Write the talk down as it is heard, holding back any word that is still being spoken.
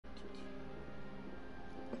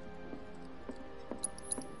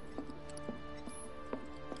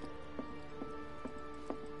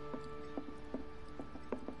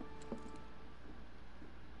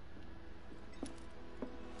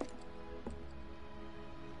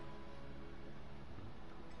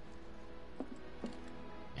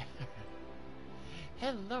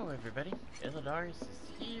Hello everybody, Illidarius is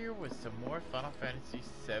here with some more Final Fantasy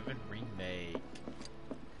VII Remake.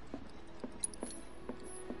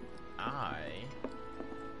 I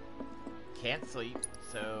can't sleep,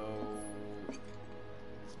 so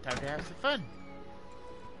it's time to have some fun.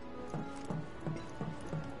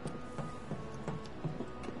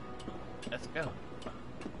 Let's go.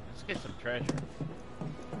 Let's get some treasure.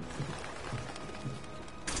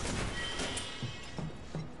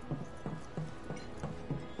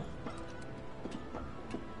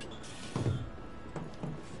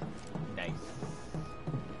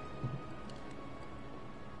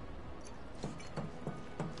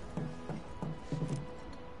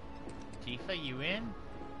 You in?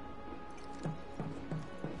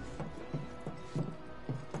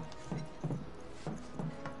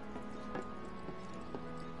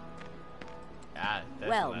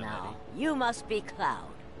 Well now, you must be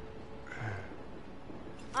Cloud.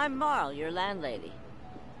 I'm Marl, your landlady.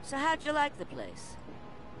 So how'd you like the place?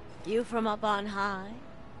 You from up on high?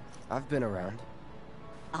 I've been around.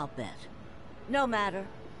 I'll bet. No matter.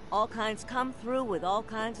 All kinds come through with all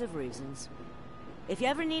kinds of reasons. If you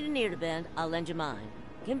ever need an ear to bend, I'll lend you mine.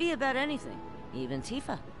 Can be about anything, even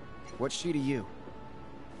Tifa. What's she to you?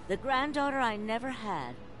 The granddaughter I never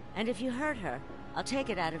had, and if you hurt her, I'll take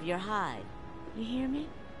it out of your hide. You hear me?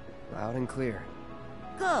 Loud and clear.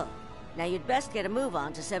 Good. Now you'd best get a move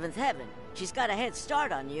on to 7th Heaven. She's got a head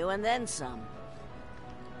start on you, and then some.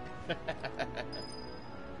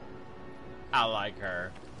 I like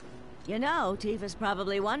her. You know, Tifa's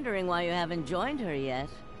probably wondering why you haven't joined her yet.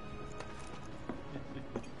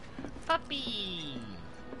 Puppy!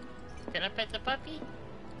 Can I pet the puppy?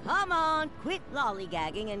 Come on, quit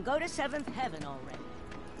lollygagging and go to 7th Heaven already.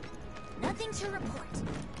 Nothing to report.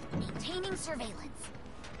 Maintaining surveillance.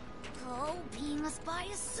 Oh, being a spy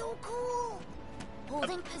is so cool.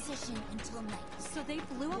 Holding position until night. So they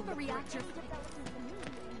blew up a reactor. They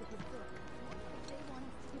want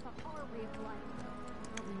us to give up our way of life.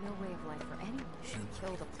 There'll be no way of life for anyone. She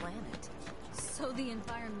killed a planet. So the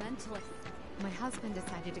environmentalists. My husband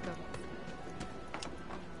decided to go to...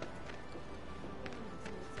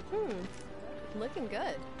 Looking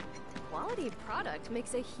good. Quality of product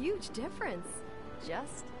makes a huge difference.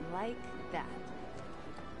 Just like that.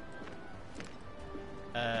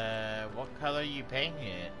 What color you painting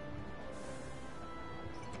it?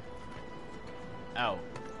 Oh.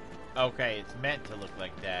 Okay, it's meant to look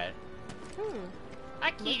like that.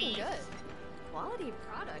 Hi, kitties! Looking good. Quality of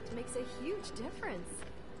product makes a huge difference.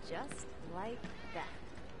 Just like that.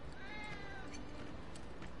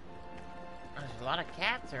 There's a lot of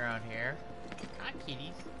cats around here. Hi,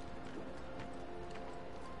 kitties.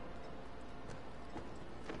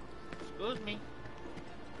 Excuse me.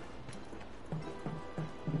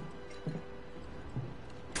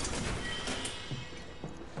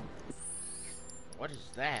 What is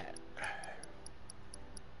that?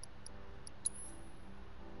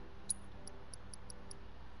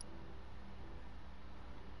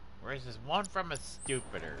 Where's this one from a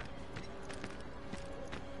stupider?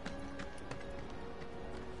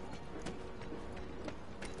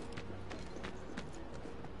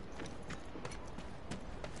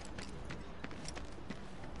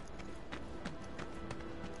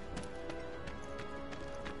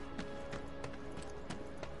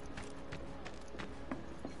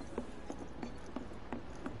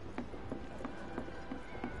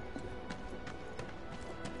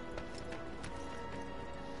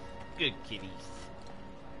 Good kitties.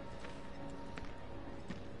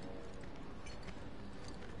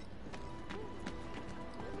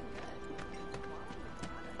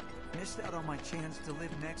 Missed out on my chance to live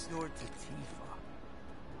next door to Tifa.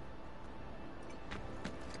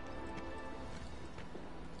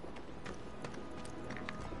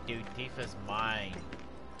 Dude, Tifa's mine.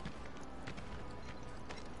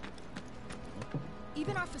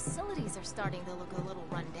 Even our facilities are starting to look a little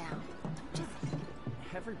run down.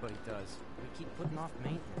 Everybody does. We keep putting off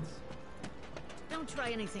maintenance. Don't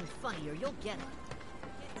try anything funny or you'll get it.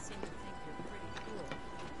 Kids seem to think you're pretty cool.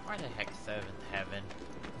 Where the heck's 7th Heaven?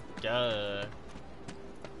 Duh.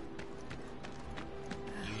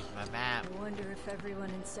 Use my map. I wonder if everyone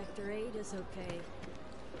in Sector 8 is okay.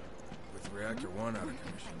 With Reactor 1 out of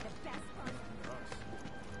commission.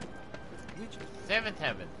 7th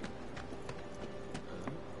Heaven.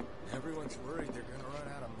 Everyone's worried they're gonna run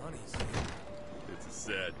out of money soon. It's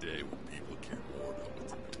a sad day when people care more about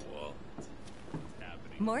what's in their wallet. What's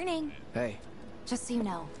happening? Morning. Hey. Just so you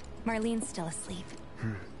know, Marlene's still asleep.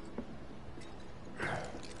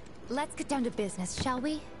 Let's get down to business, shall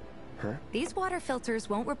we? Huh? These water filters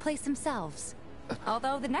won't replace themselves.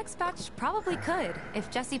 Although the next batch probably could,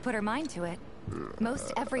 if Jessie put her mind to it.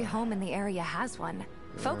 Most every home in the area has one.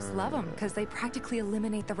 Folks love them because they practically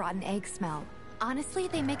eliminate the rotten egg smell. Honestly,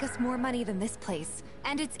 they make us more money than this place.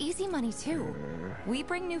 And it's easy money, too. We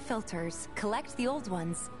bring new filters, collect the old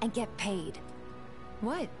ones, and get paid.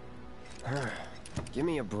 What? Give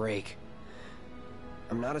me a break.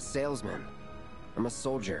 I'm not a salesman. I'm a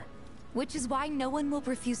soldier. Which is why no one will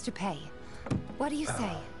refuse to pay. What do you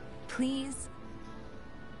say? Please?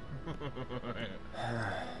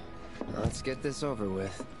 Let's get this over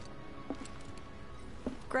with.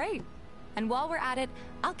 Great. And while we're at it,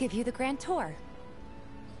 I'll give you the grand tour.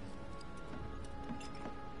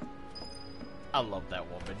 I love that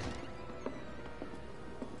woman.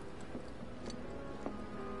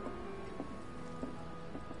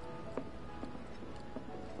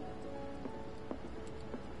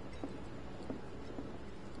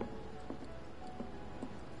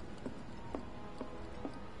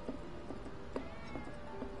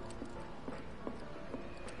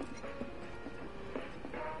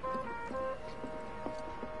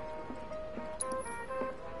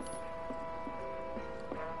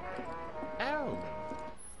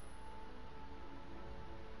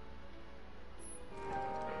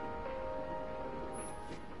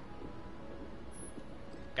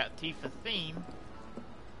 Got Tifa theme.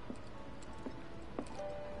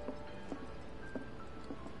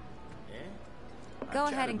 Go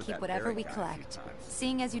ahead and keep whatever we collect.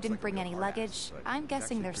 Seeing as you didn't bring any luggage, I'm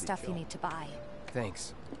guessing there's stuff you need to buy.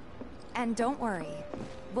 Thanks. And don't worry,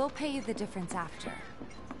 we'll pay you the difference after.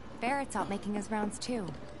 Barrett's out making his rounds too.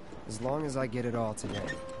 As long as I get it all today.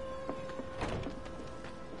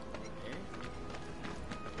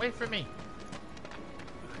 Wait for me.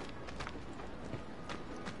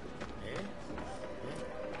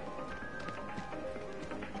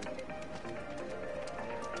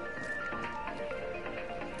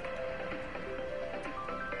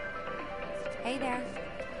 Hey there.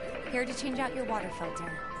 Here to change out your water filter.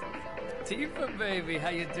 Tifa, baby, how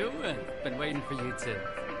you doing? Been waiting for you to...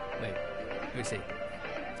 Wait, let me see.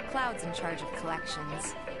 Cloud's in charge of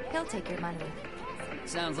collections. He'll take your money.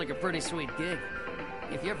 Sounds like a pretty sweet gig.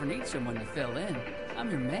 If you ever need someone to fill in, I'm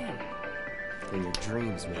your man. In your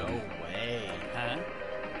dreams, man. No way. Huh?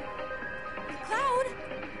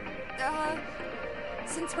 Cloud!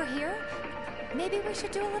 Since we're here, maybe we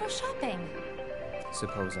should do a little shopping.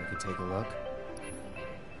 Suppose I could take a look?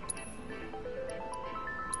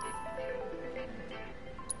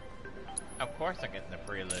 Of course I'm getting the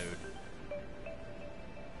prelude.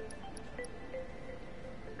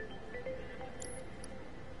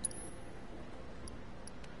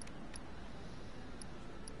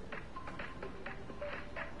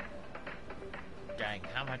 Dang,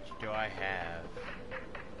 how much do I have?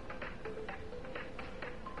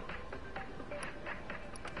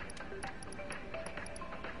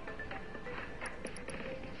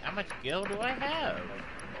 How much gil do I have?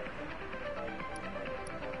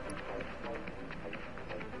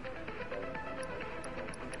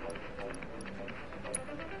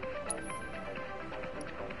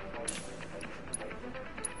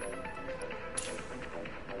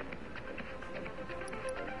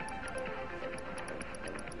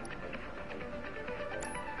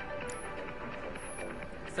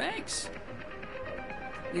 Thanks.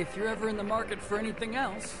 If you're ever in the market for anything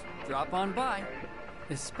else, drop on by.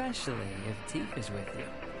 Especially if Tifa's with you.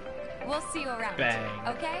 We'll see you around. Bang.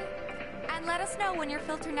 Okay? And let us know when your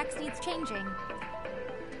filter next needs changing.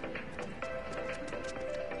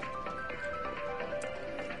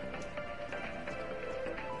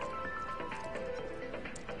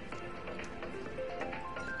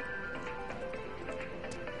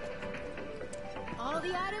 All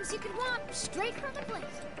the items you could want, straight from the place.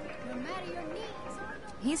 No matter your needs.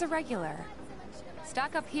 He's a regular.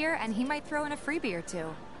 Stock up here and he might throw in a freebie or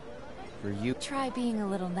two. For you Try being a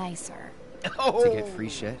little nicer. to get free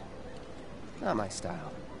shit? Not my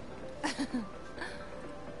style.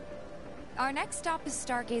 Our next stop is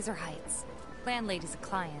Stargazer Heights. Landlady's a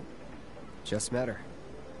client. Just met her.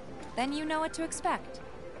 Then you know what to expect.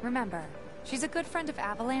 Remember, she's a good friend of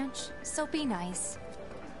Avalanche, so be nice.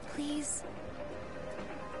 Please?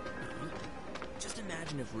 Just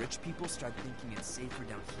imagine if rich people start thinking it's safer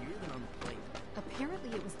down here than on the plate. Apparently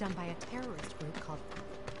it was done by a terrorist group called...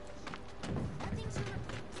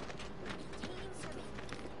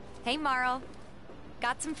 Hey, Marl.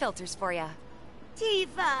 Got some filters for ya.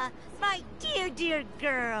 Tifa, my dear, dear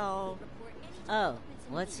girl. Oh,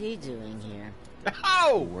 what's he doing here?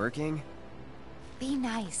 Oh! Working? Be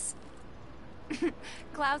nice.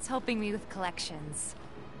 Cloud's helping me with collections.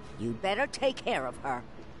 You better take care of her.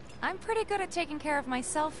 I'm pretty good at taking care of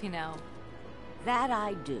myself, you know. That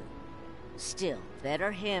I do. Still,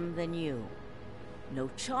 better him than you. No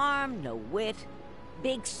charm, no wit.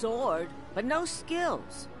 Big sword, but no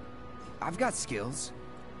skills. I've got skills.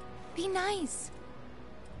 Be nice.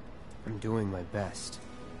 I'm doing my best.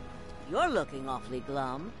 You're looking awfully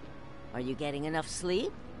glum. Are you getting enough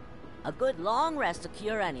sleep? A good long rest will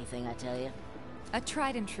cure anything, I tell you. A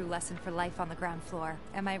tried and true lesson for life on the ground floor.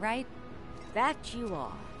 Am I right? That you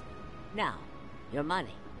are. Now, your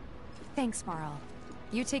money. Thanks, Marl.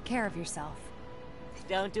 You take care of yourself.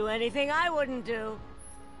 Don't do anything I wouldn't do.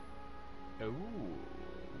 Ooh.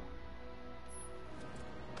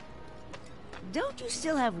 Don't you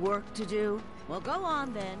still have work to do? Well, go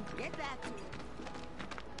on then. Get back to it.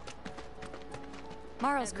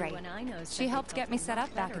 Marl's great. She helped get me set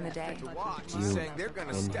up back in the day. You've been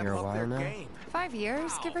here a while now? 5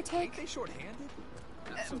 years, give or take.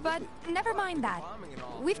 But never mind that.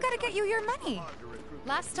 We've got to get you your money.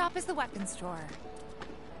 Last stop is the weapons store.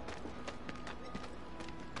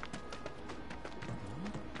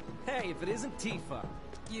 Hey, if it isn't Tifa.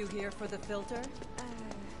 You here for the filter?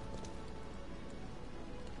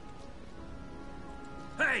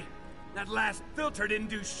 Hey! That last filter didn't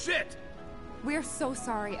do shit! We're so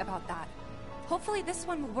sorry about that. Hopefully this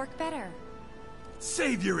one will work better.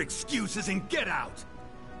 Save your excuses and get out!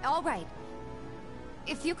 All right.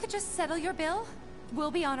 If you could just settle your bill,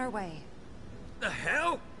 we'll be on our way. The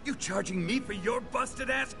hell? You charging me for your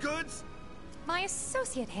busted-ass goods? My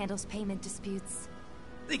associate handles payment disputes.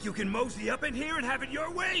 Think you can mosey up in here and have it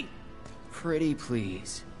your way? Pretty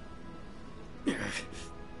please.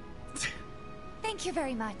 Thank you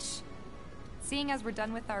very much. Seeing as we're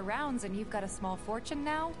done with our rounds and you've got a small fortune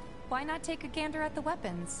now, why not take a gander at the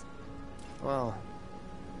weapons? Well,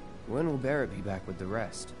 when will Barrett be back with the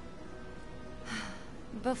rest?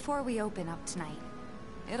 Before we open up tonight.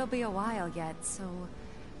 It'll be a while yet, so...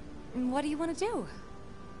 What do you want to do?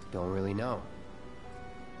 Don't really know.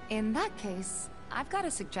 In that case, I've got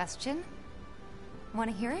a suggestion. Want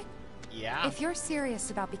to hear it? Yeah. If you're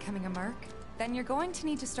serious about becoming a merc, then you're going to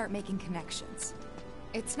need to start making connections.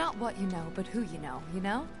 It's not what you know, but who you know, you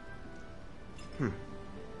know?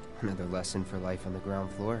 Another lesson for life on the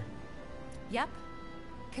ground floor. Yep.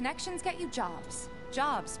 Connections get you jobs.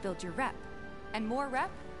 Jobs build your rep. And more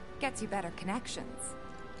rep gets you better connections.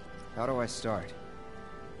 How do I start?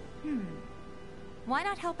 Why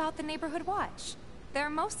not help out the neighborhood watch? They're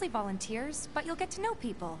mostly volunteers, but you'll get to know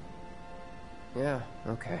people. Yeah,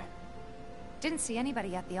 okay. Didn't see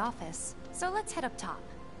anybody at the office, so let's head up top.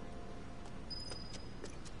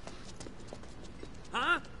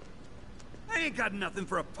 Huh? I ain't got nothing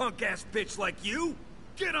for a punk-ass bitch like you!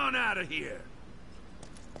 Get on out of here!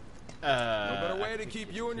 No better way to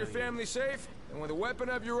keep you and your family safe than with a weapon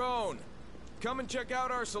of your own. Come and check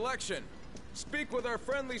out our selection. Speak with our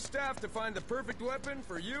friendly staff to find the perfect weapon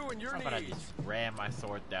for you and your How about I needs. just ram my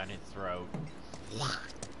sword down his throat?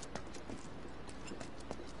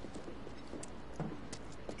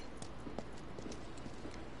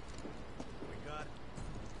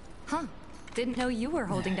 Huh. Didn't know you were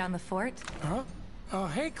holding down the fort. Huh? Oh,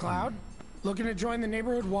 hey, Cloud. Looking to join the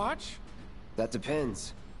neighborhood watch? That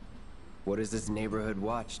depends. What does this neighborhood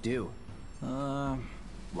watch do?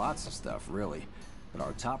 Lots of stuff, really. But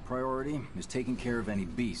our top priority is taking care of any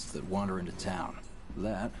beasts that wander into town.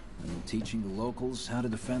 That, and teaching the locals how to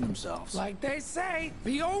defend themselves. Like they say,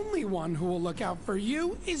 the only one who will look out for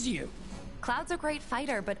you is you. Cloud's a great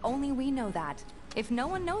fighter, but only we know that. If no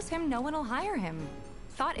one knows him, no one will hire him.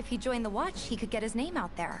 Thought if he joined the watch, he could get his name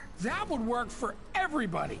out there. That would work for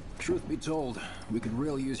everybody. Truth be told, we could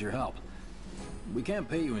really use your help. We can't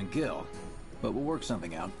pay you in gil, but we'll work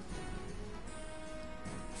something out.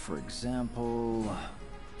 For example...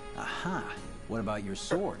 Aha! What about your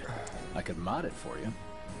sword? I could mod it for you.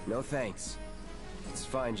 No thanks. It's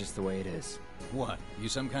fine just the way it is. What, you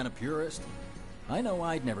some kind of purist? I know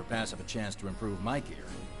I'd never pass up a chance to improve my gear.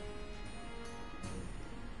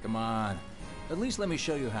 Come on. At least let me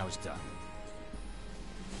show you how it's done.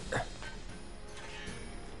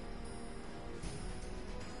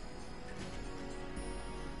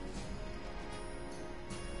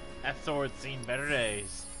 That sword's seen better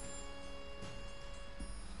days.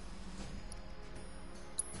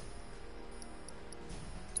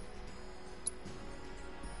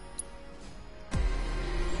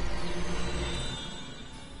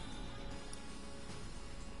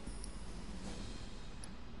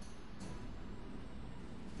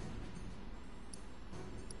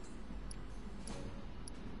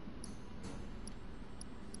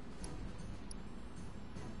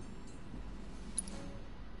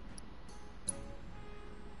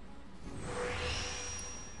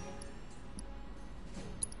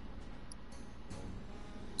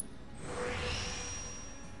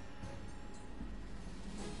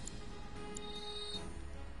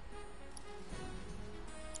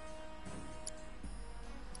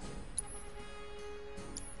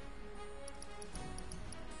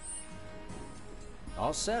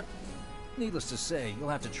 All set? Needless to say, you'll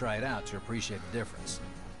have to try it out to appreciate the difference.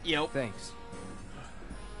 Yep. Thanks.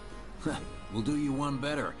 We'll do you one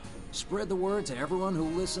better. Spread the word to everyone who'll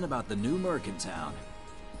listen about the new Merc in town.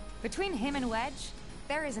 Between him and Wedge,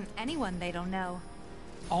 there isn't anyone they don't know.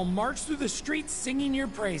 I'll march through the streets singing your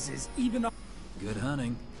praises, even though... Good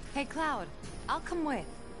hunting. Hey, Cloud, I'll come with.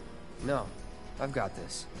 No, I've got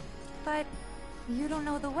this. But you don't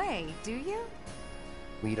know the way, do you?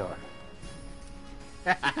 Lead on.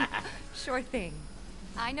 Sure thing.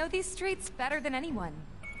 I know these streets better than anyone.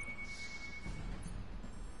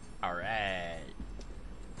 Alright.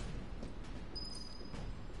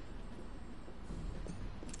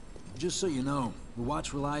 Just so you know, the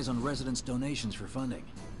Watch relies on residents' donations for funding.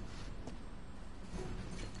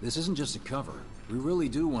 This isn't just a cover. We really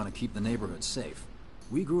do want to keep the neighborhood safe.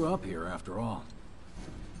 We grew up here, after all.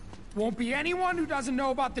 Won't be anyone who doesn't know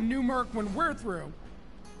about the new Merc when we're through.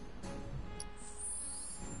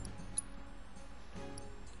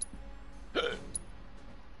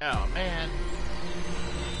 Oh, man.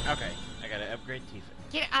 Okay, I gotta upgrade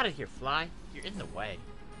Tifa. Get out of here, Fly. You're in the way.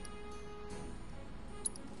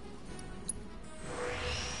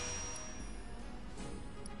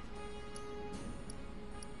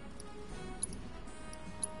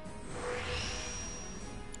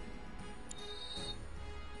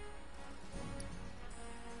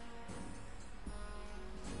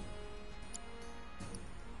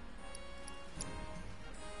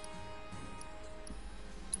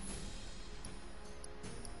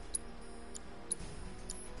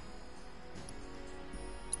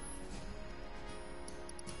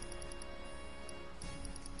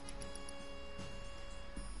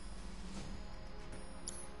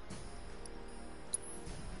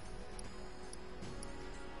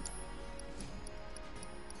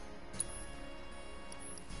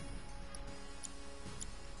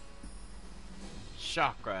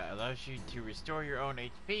 Chakra allows you to restore your own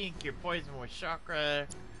HP and cure poison with chakra.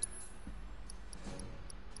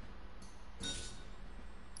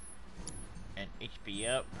 And HP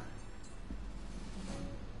up.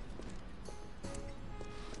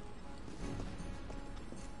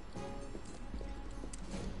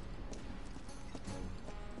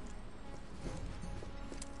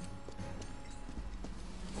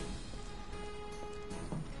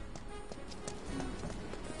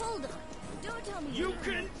 Hold on. Don't tell me You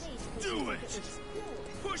can do it!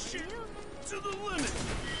 Push it to the limit!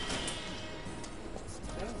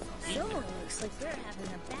 Someone looks like they're having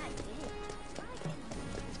a bad day.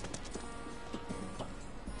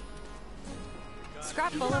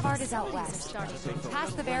 Scrap Boulevard is out west.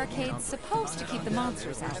 Past the barricades, supposed to keep the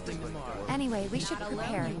monsters out. Anyway, we should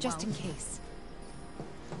prepare, just in case.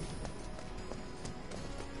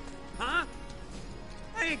 Huh?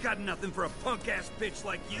 I ain't got nothing for a punk-ass bitch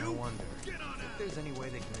like you! I wonder Get on out! if there's any way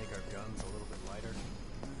they can make our guns a little bit lighter.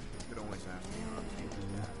 Could always ask the arms to do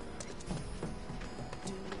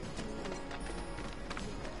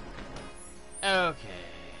that. Okay.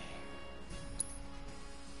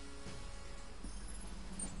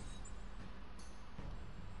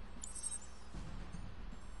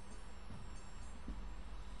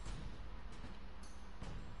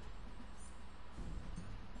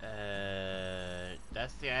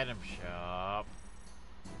 That's the item shop.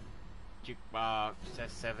 Jukebox,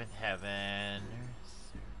 that's 7 Heaven.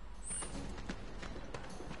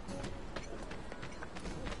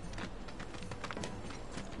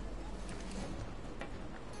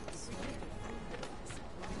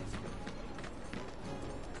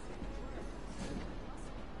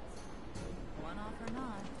 One off or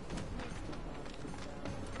not.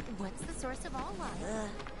 What's the source of all life?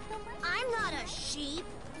 I'm not a sheep.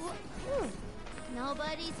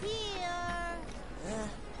 Nobody's here.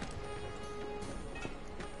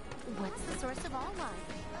 What's the source of all life?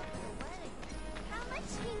 How much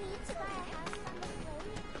do you need to buy a house on the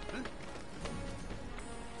plate?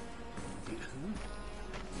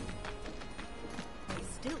 I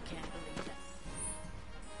still can't believe it.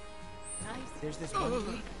 Nice. There's this one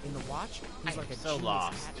dude in the watch who's like a so genius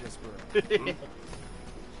lost. at this world.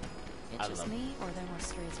 It's I just love me, or there more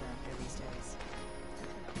strays around here these days?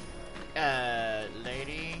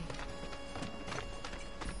 Lady.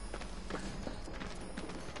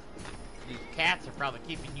 These cats are probably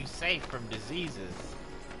keeping you safe from diseases.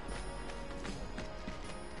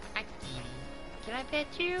 Hi, kitty. Can I pet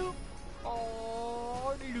you?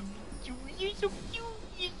 Oh, you're so cute.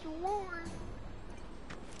 You're so warm.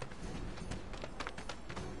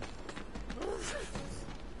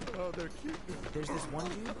 Oh, they're cute. There's this one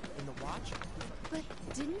dude in the watch. But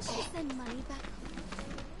didn't she send money back?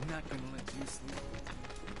 I'm not gonna let you sleep.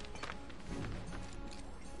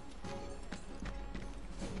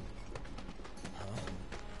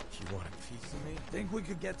 of me? Think we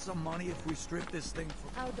could get some money if we strip this thing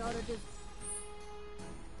for... Our daughter deserves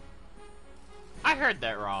I heard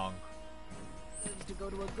that wrong. to go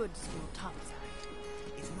to a good school topside.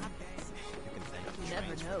 It's not bad. You can thank You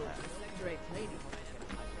never know. Drake lady.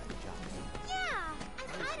 Yeah,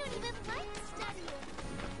 and I don't even like studying.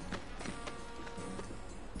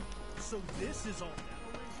 So this is all.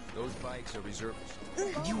 Those bikes are reserved.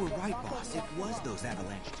 You were right, boss. It was those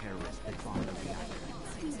avalanche terrorists that bombed the reactor.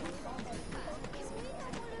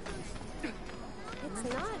 It's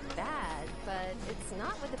not bad, but it's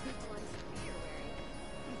not what the people on TV are wearing.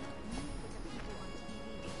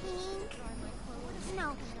 Pink?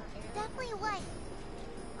 No, definitely white.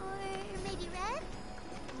 Or maybe red?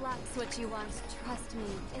 Black's what you want. Trust me,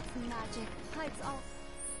 it's magic. Hides all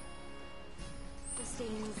the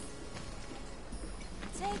stains.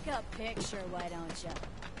 Take a picture, why don't you?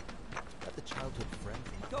 Got the childhood friend.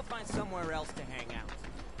 Go find somewhere else to hang out.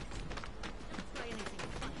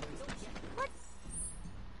 What's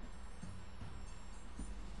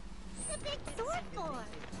the big sword for? I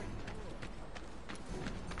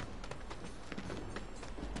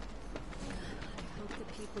hope the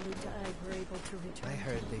people who died were able to return. I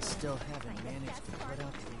heard they still haven't managed to put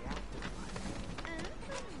out the reactor fire.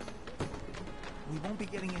 We won't be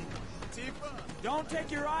getting any... Tifa, don't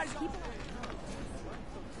take your eyes off...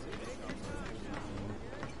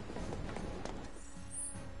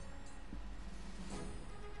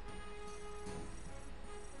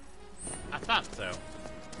 I thought so.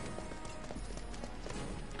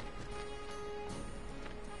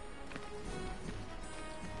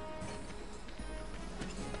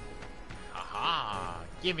 Aha!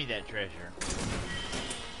 Give me that treasure.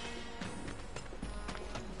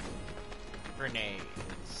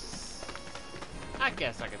 Grenades. I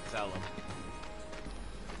guess I could sell them.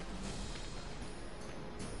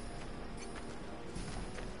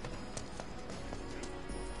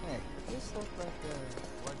 Hey, this look like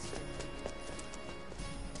a bloodstain.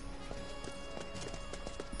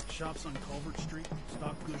 Shops on Culvert Street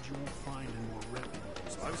stock goods you won't find in more reputable.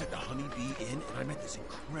 So I was at the Honeybee Inn and I met this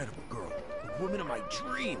incredible girl. The woman of my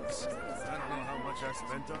dreams. I don't know how much I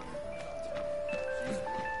spent on her.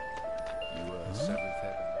 You, Seventh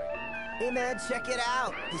Heaven, right? Hey man, check it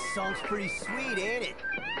out. This song's pretty sweet, ain't it?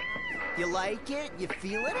 You like it? You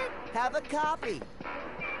feeling it? Have a copy.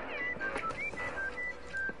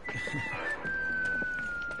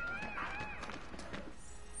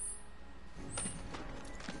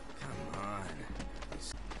 Come on.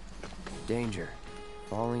 Danger.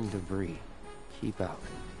 Falling debris. Keep out.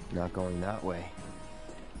 Not going that way.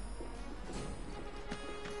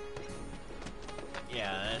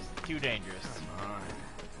 Yeah, that's too dangerous. Come on.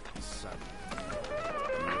 Son.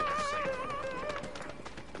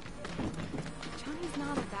 Johnny's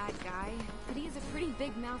not a bad guy, but he has a pretty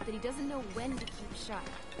big mouth that he doesn't know when to keep shut.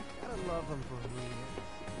 Gotta love him for me.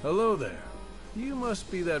 Hello there. You must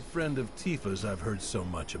be that friend of Tifa's I've heard so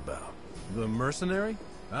much about. The mercenary?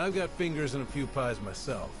 I've got fingers in a few pies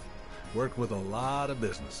myself. Worked with a lot of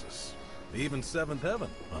businesses. Even Seventh Heaven,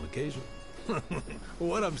 on occasion.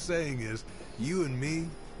 What I'm saying is, you and me,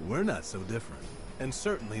 we're not so different. And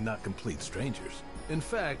certainly not complete strangers. In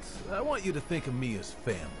fact, I want you to think of me as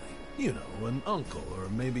family. You know, an uncle or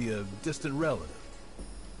maybe a distant relative.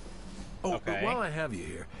 Oh, Okay. but while I have you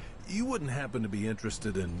here, you wouldn't happen to be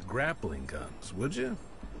interested in grappling guns, would you?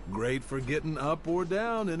 Great for getting up or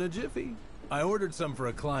down in a jiffy. I ordered some for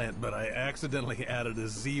a client, but I accidentally added a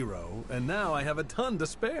 0, and now I have a ton to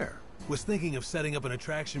spare. Was thinking of setting up an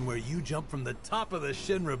attraction where you jump from the top of the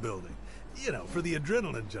Shinra building. You know, for the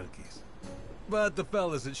adrenaline junkies. But the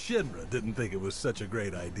fellas at Shinra didn't think it was such a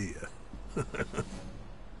great idea.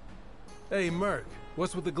 Hey, Merc,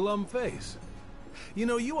 what's with the glum face? You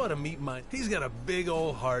know, you ought to meet my... He's got a big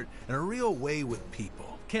old heart and a real way with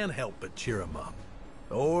people. Can't help but cheer him up.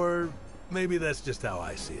 Or maybe that's just how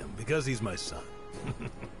I see him, because he's my son.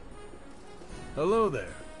 Hello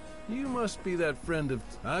there. You must be that friend of...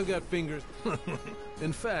 I've got fingers...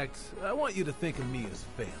 In fact, I want you to think of me as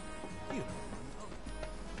family. You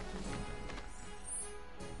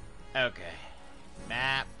know. Okay.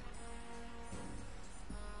 Map.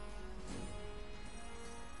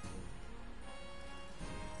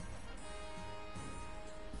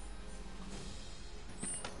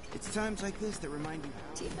 It's times like this that remind you.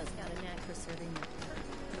 Tifa's got a knack for serving the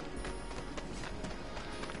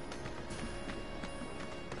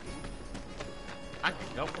I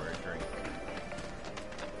could go for a drink.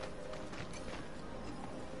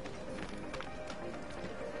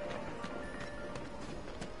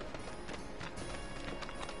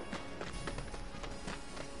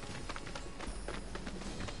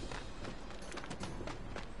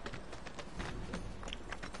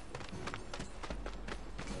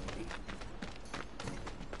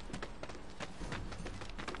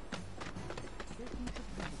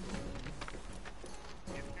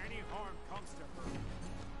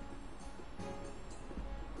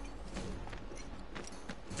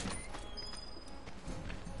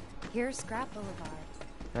 Here's Scrap Boulevard.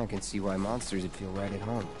 I can see why monsters would feel right at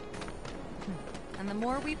home. And the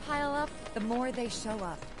more we pile up, the more they show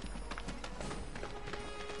up.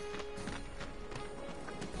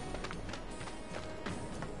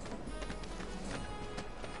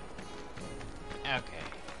 Okay.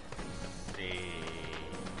 Let's see.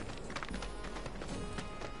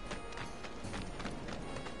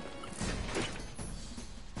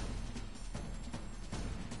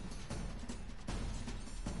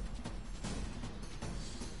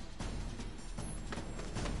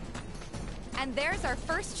 And there's our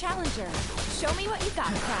first challenger. Show me what you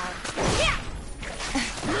got, crowd. Yeah!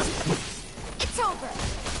 It's over.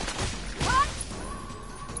 Huh?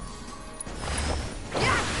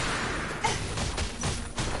 Yeah!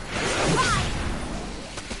 Bye!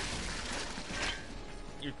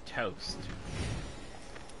 You're toast.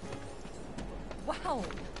 Wow.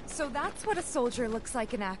 So that's what a soldier looks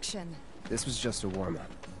like in action. This was just a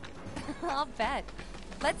warm-up. I'll bet.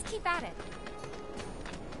 Let's keep at it.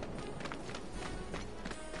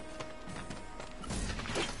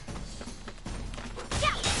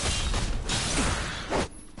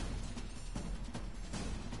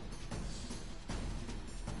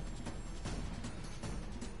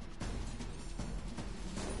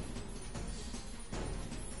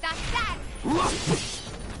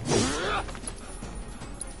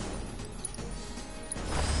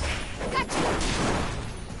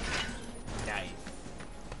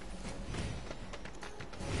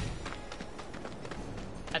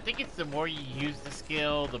 I think it's the more you use the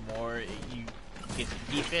skill, the more you get to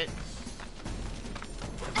keep it.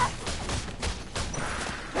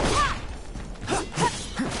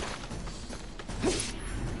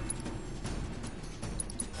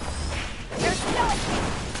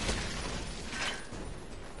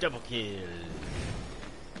 Double kill.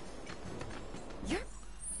 You're...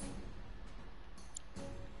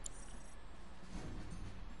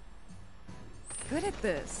 good at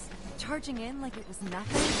this. Charging in like it was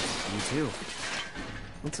nothing. Me too.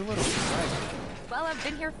 It's a little surprising. Well, I've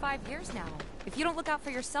been here 5 years now. If you don't look out for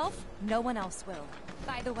yourself, no one else will.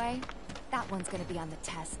 By the way, that one's gonna be on the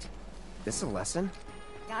test. This a lesson?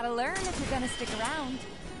 Gotta learn if you're gonna stick around.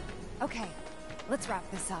 Okay, let's wrap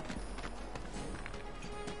this up.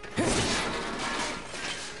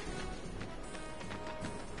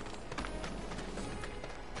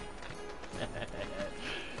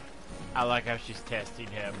 I like how she's testing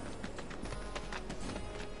him.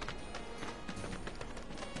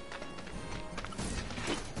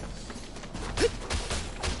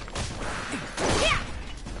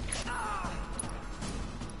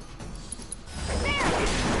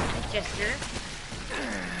 Chester.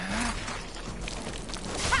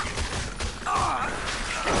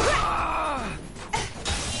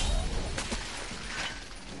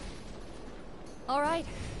 All right,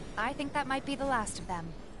 I think that might be the last of them.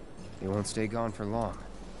 They won't stay gone for long.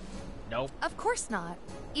 Nope. Of course not.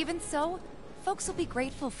 Even so, folks will be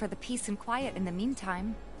grateful for the peace and quiet in the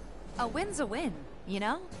meantime. A win's a win, you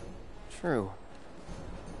know? True.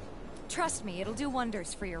 Trust me, it'll do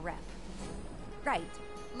wonders for your rep. Right.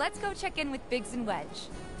 Let's go check in with Biggs and Wedge.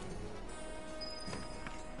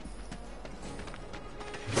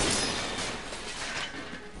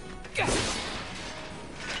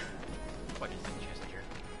 What is it, Chester?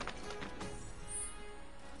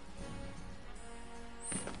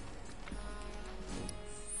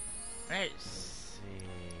 Let's see.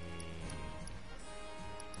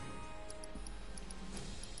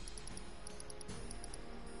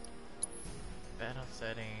 Battle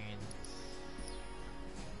settings.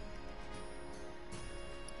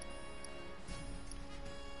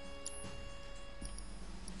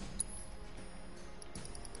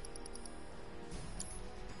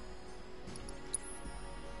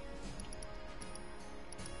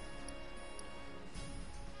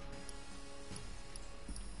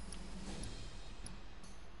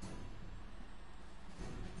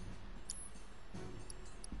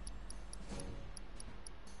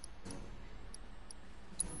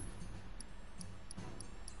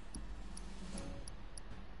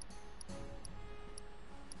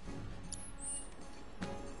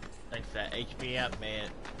 Thanks that HP up, man.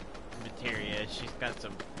 Materia, she's got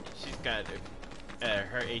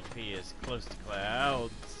her HP is close to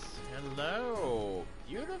clouds. Hello,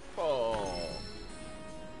 beautiful.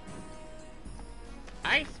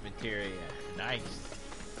 Ice materia, nice.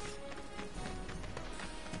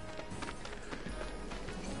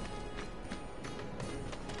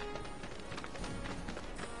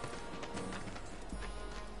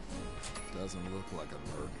 Doesn't look like a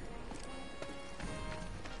merc.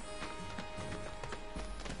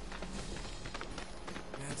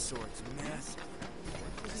 That sword's massive.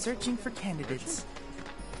 Searching for candidates.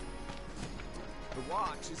 The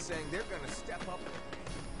watch is saying they're gonna step up.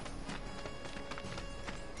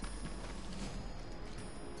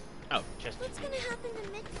 Oh, just. What's gonna happen to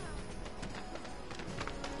Midtown?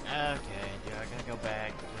 Okay, do I gotta go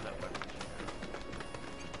back to the weapon shop?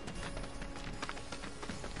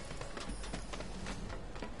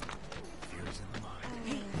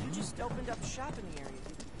 Hey, you just opened up shop in the area.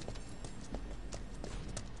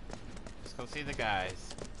 Let's go see the guys.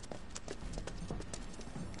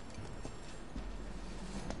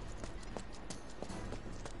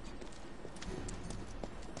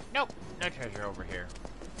 Nope, no treasure over here.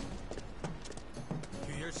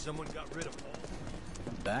 You hear someone got rid of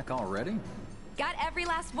all? Back already? Got every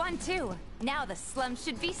last one, too. Now the slum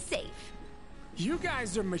should be safe. You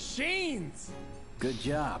guys are machines! Good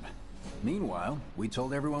job. Meanwhile, we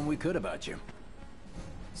told everyone we could about you.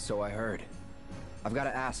 So I heard. I've got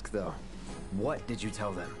to ask, though. What did you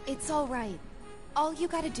tell them? It's all right. All you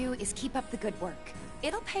gotta do is keep up the good work.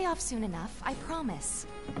 It'll pay off soon enough, I promise.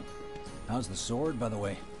 How's the sword, by the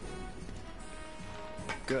way?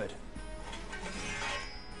 Good.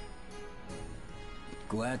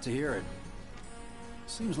 Glad to hear it.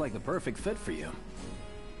 Seems like the perfect fit for you.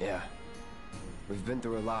 Yeah. We've been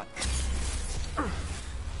through a lot.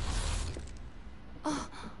 Oh.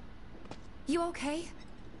 You okay?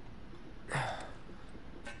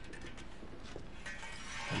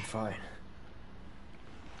 I'm fine.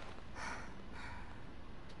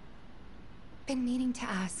 Been meaning to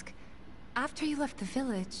ask. After you left the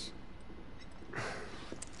village...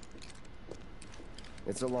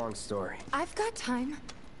 It's a long story. I've got time.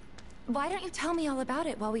 Why don't you tell me all about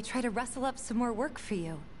it while we try to rustle up some more work for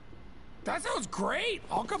you? That sounds great!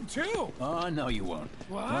 I'll come too! Oh, no you won't.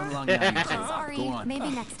 What? Run along now, you two. Sorry, Go on. maybe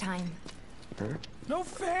next time. Huh? No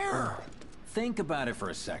fair! Think about it for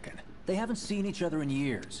a second. They haven't seen each other in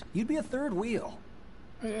years. You'd be a third wheel.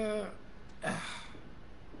 Hey,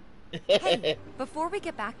 before we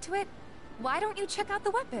get back to it, why don't you check out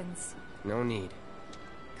the weapons? No need.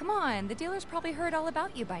 Come on, the dealer's probably heard all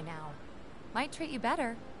about you by now. Might treat you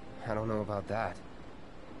better. I don't know about that.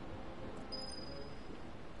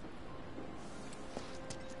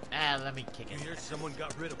 Let me kick it. You hear someone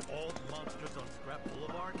got rid of all the monsters on Scrap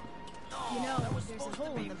Boulevard? You know, there's a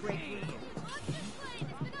hole in the break room.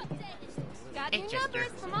 Got Hey, new Chester.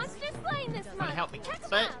 numbers for Monster Slaying this month. Wanna help me, Check 'em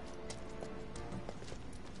but- out.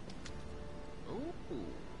 Ooh,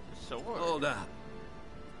 sword. Hold up.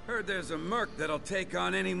 Heard there's a merc that'll take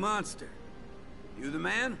on any monster. You the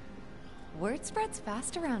man? Word spreads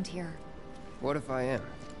fast around here. What if I am?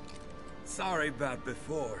 Sorry about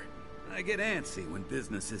before. I get antsy when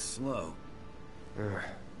business is slow.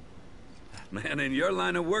 Man in your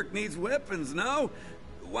line of work needs weapons, no?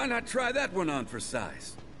 Why not try that one on for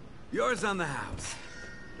size? Yours on the house.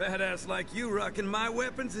 Badass like you rocking my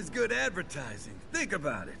weapons is good advertising. Think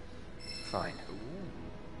about it. Fine.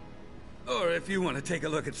 Or if you want to take a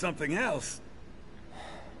look at something else.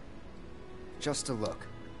 Just a look.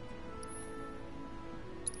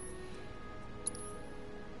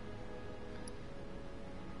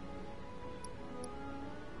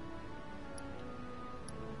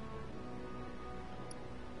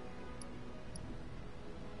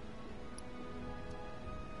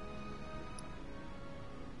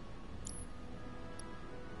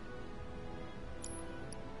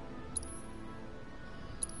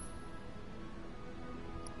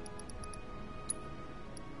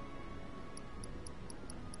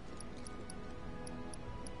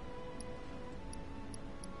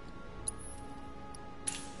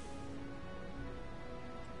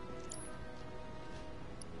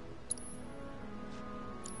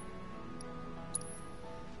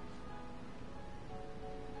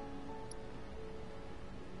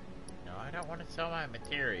 No, I don't want to sell my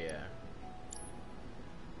materia.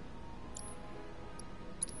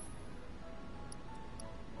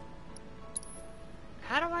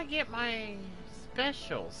 How do I get my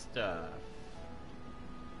special stuff?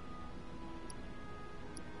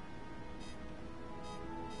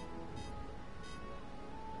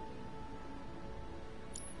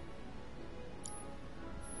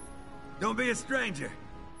 Don't be a stranger.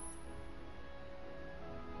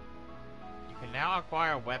 You can now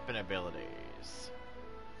acquire weapon abilities.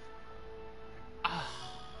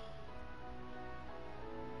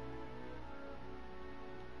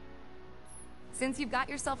 Since you've got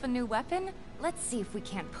yourself a new weapon, let's see if we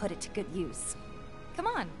can't put it to good use. Come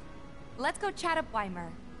on, let's go chat up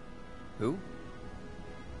Weimer. Who?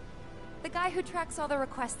 The guy who tracks all the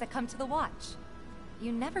requests that come to the watch.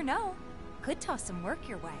 You never know. Could toss some work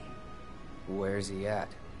your way. Where's he at?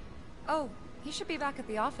 Oh, he should be back at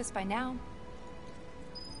the office by now.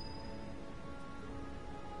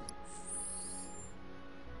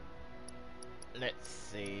 Let's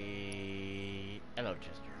see. Hello,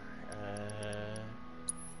 Chester.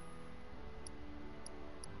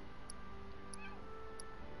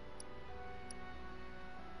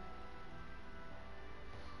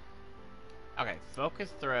 Okay,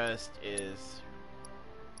 focus thrust is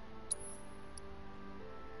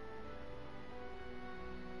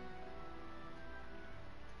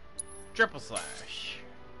triple slash.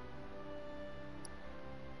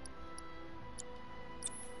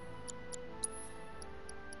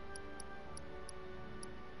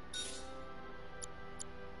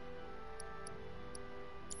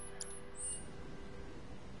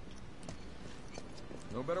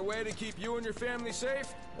 No better way to keep you and your family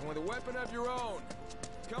safe than with a weapon of your own.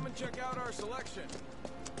 Come and check out our selection.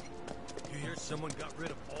 You hear someone got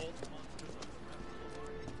rid of all the monsters on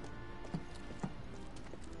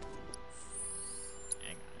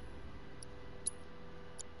Hang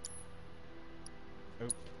on.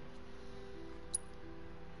 Oop.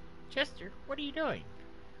 Chester, what are you doing?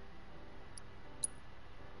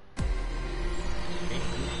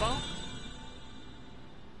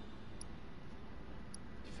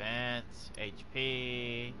 Defense,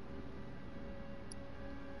 HP.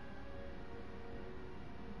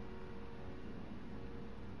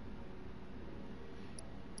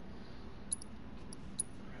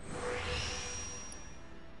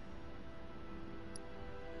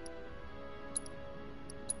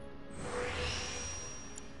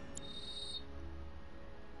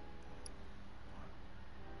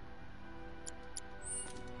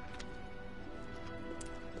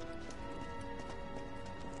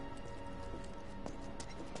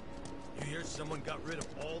 someone got rid of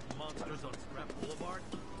all the monsters on Scrap Boulevard?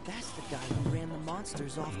 That's the guy who ran the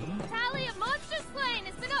monsters off the... Tally of monsters slain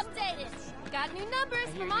has been updated. Got new numbers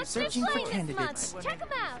for monsters Searching for slain this candidates. month. Check them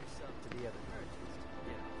out.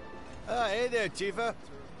 Hey there, Tifa.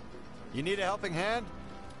 You need a helping hand?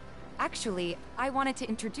 Actually, I wanted to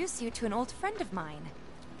introduce you to an old friend of mine.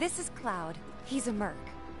 This is Cloud. He's a merc.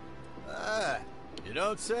 Ah, you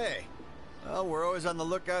don't say. Well, we're always on the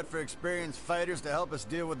lookout for experienced fighters to help us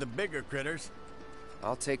deal with the bigger critters.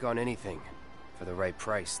 I'll take on anything. For the right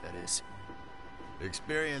price, that is.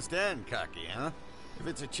 Experienced and cocky, huh? If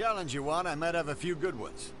it's a challenge you want, I might have a few good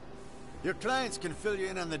ones. Your clients can fill you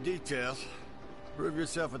in on the details. Prove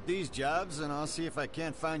yourself at these jobs, and I'll see if I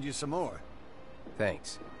can't find you some more.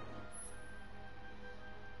 Thanks.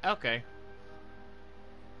 Okay.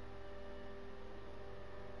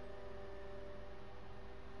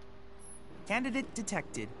 Candidate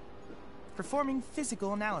detected. Performing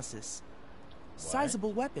physical analysis.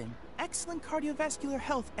 Sizable weapon, excellent cardiovascular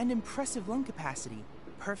health and impressive lung capacity,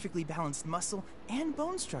 perfectly balanced muscle and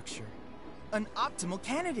bone structure. An optimal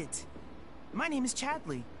candidate! My name is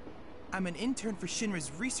Chadley. I'm an intern for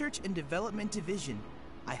Shinra's Research and Development Division.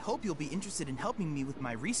 I hope you'll be interested in helping me with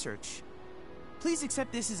my research. Please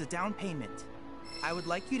accept this as a down payment. I would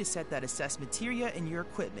like you to set that assess materia in your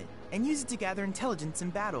equipment and use it to gather intelligence in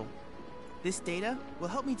battle. This data will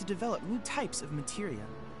help me to develop new types of materia.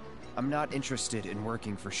 I'm not interested in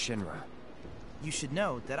working for Shinra. You should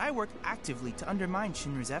know that I work actively to undermine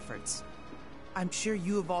Shinra's efforts. I'm sure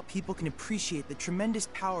you of all people can appreciate the tremendous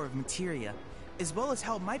power of materia, as well as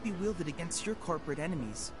how it might be wielded against your corporate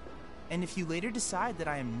enemies. And if you later decide that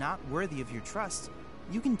I am not worthy of your trust,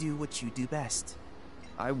 you can do what you do best.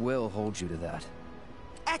 I will hold you to that.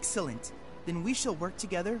 Excellent! Then we shall work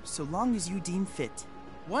together so long as you deem fit.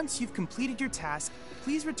 Once you've completed your task,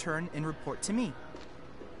 please return and report to me.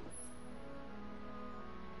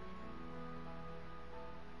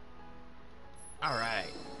 All right.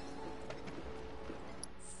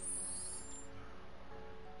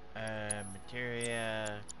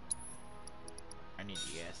 Materia. I need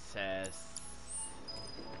the assess.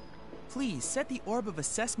 Please set the orb of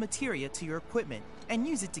assess materia to your equipment and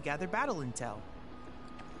use it to gather battle intel.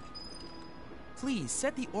 Please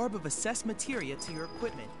set the orb of assess materia to your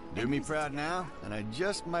equipment. Do me proud now, and I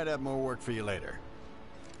just might have more work for you later.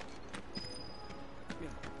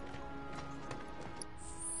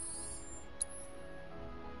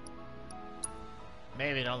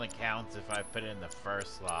 Maybe it only counts if I put it in the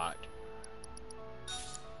first slot.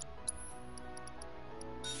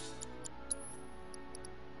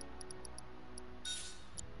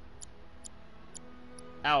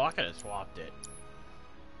 Oh, I could have swapped it.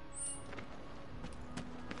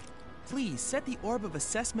 Please set the orb of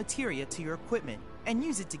assess materia to your equipment and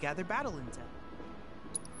use it to gather battle intel.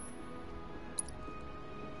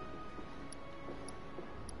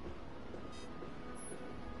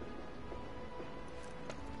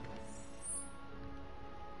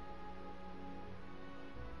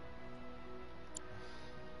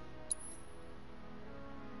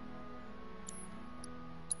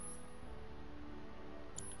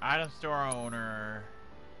 Item store owner.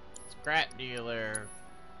 Scrap dealer.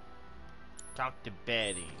 Talk to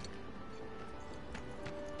Betty.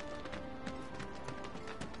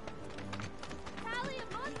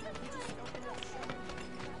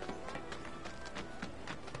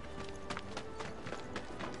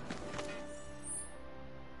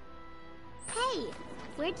 Hey,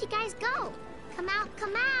 where'd you guys go? Come out,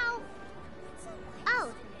 come out!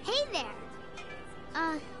 Oh, hey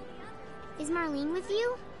there! Is Marlene with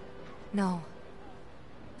you? No.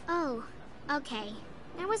 Oh, okay.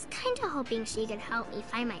 I was kinda hoping she could help me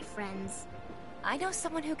find my friends. I know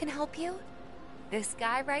someone who can help you. This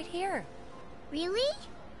guy right here. Really?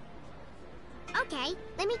 Okay,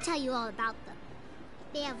 let me tell you all about them.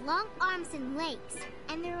 They have long arms and legs,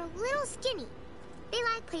 and they're a little skinny. They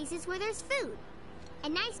like places where there's food,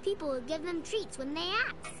 and nice people will give them treats when they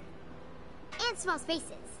ask. And small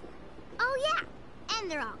spaces. Oh yeah, and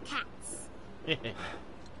they're all cats.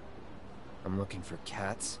 I'm looking for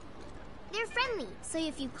cats. They're friendly, so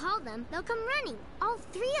if you call them, they'll come running. All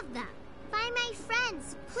 3 of them. Find my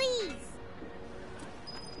friends, please.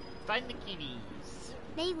 Find the kitties.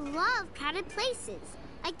 They love crowded places,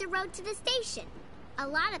 like the road to the station. A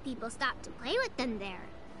lot of people stop to play with them there.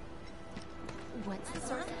 What's the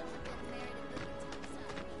source?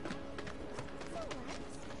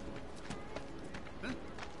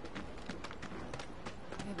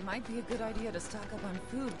 It might be a good idea to stock up on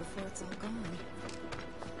food before it's all gone.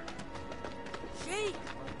 Shake!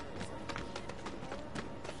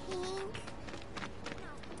 Pink.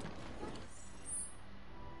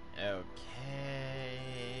 Okay.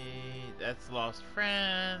 That's Lost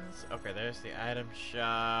Friends. Okay, there's the item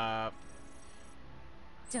shop.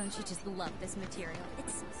 Don't you just love this material?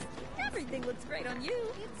 It's everything looks great on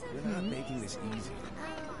you. We're not making this easy.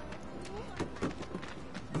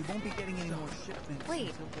 We won't be getting any more shipments.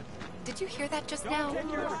 Wait, did you hear that just now?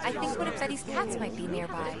 I think one of Betty's cats might be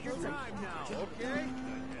nearby.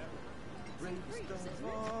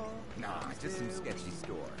 Nah, just some sketchy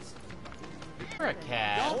stores. For a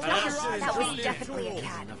cat. That was definitely a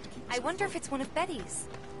cat. I wonder if it's one of Betty's.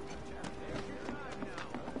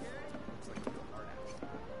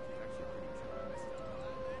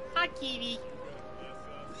 Hi, kitty.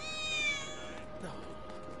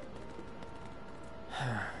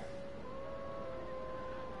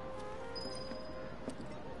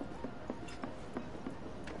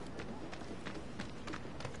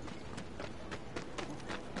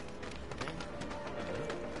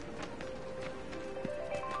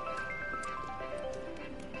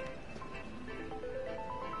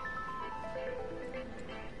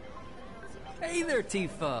 Hey there,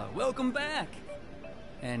 Tifa. Welcome back.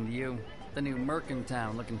 And you, the new merc in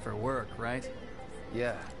town looking for work, right?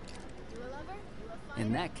 Yeah.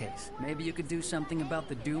 In that case, maybe you could do something about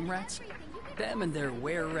the Doom Rats? Them and their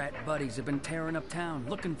were-rat buddies have been tearing up town,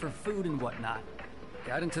 looking for food and whatnot.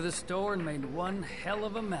 Got into the store and made one hell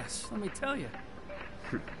of a mess, let me tell you.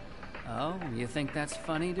 Oh, you think that's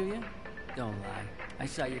funny, do you? Don't lie. I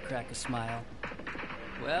saw you crack a smile.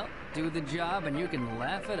 Well, do the job and you can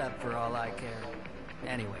laugh it up for all I care.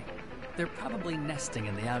 Anyway, they're probably nesting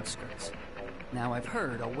in the outskirts. Now I've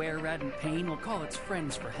heard a were-rat in pain will call its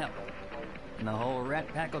friends for help. And the whole rat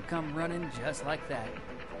pack will come running just like that.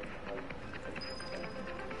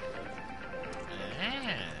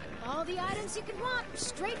 All the items you could want,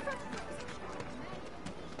 straight from...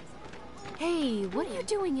 Hey, what are you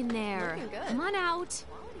doing in there? Come on out.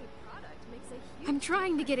 I'm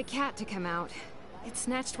trying to get a cat to come out. It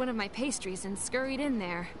snatched one of my pastries and scurried in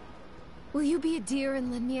there. Will you be a dear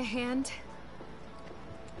and lend me a hand?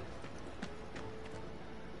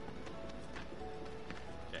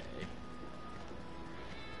 Okay.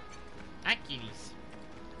 Hi, kitties.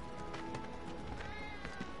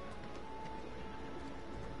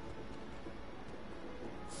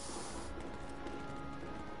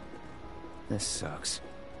 This sucks.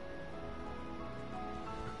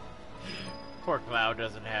 Poor Cloud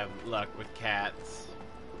doesn't have luck with cats.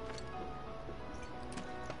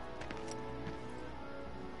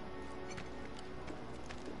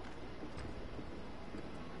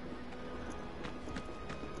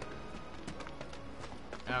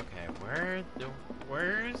 Okay,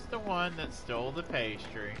 where's the one that stole the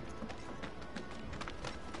pastry?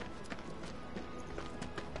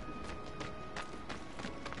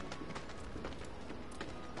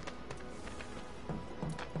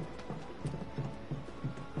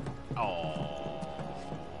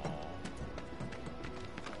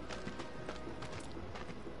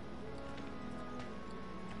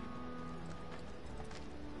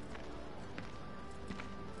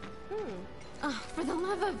 Oh, for the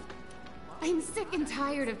love of... I'm sick and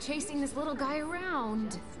tired of chasing this little guy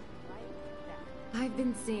around. I've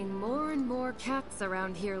been seeing more and more cats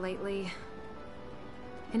around here lately.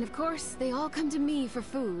 And of course, they all come to me for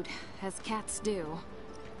food, as cats do.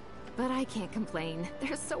 But I can't complain.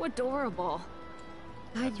 They're so adorable.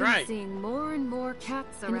 I've been seeing more and more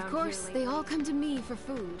cats around here. And of course, they all come to me for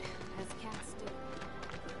food, as cats do.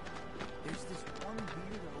 There's this one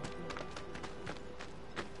weirdo.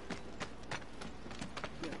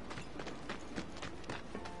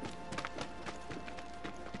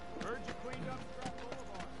 Heard you cleaned up Scrap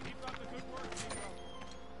Boulevard. Keep up the good work, Nico.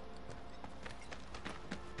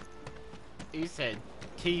 You said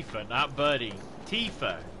Tifa, not Buddy.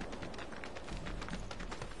 Tifa.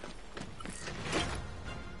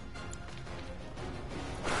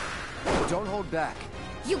 Don't hold back.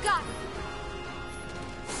 You got it.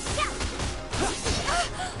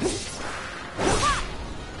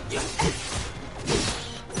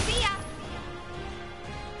 See ya.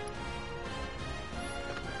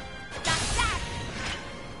 That's that.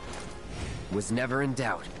 Was never in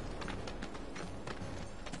doubt.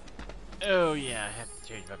 Oh yeah, I have to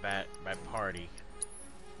change my party.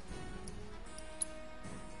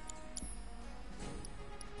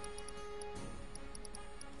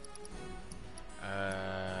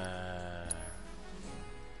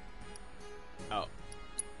 Oh.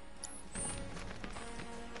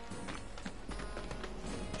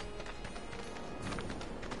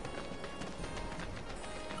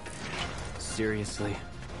 Seriously?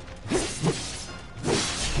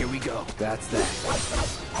 Here we go. That's that.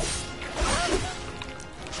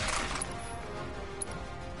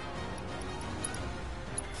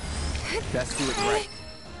 Best do it right.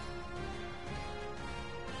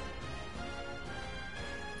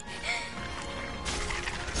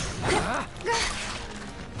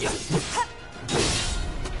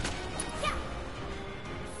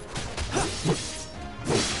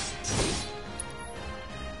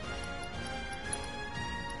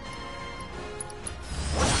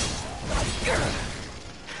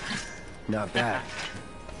 Not bad.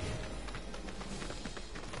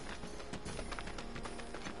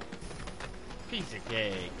 Piece of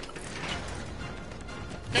cake.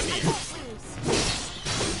 Come here.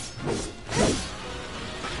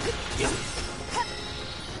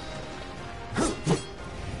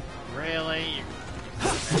 Really?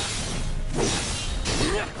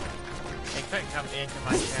 They couldn't come into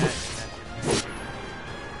my chat.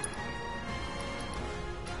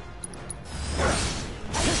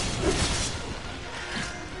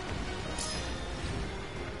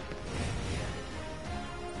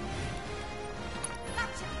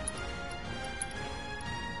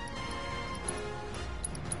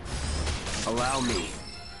 Allow me.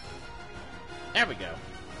 There we go.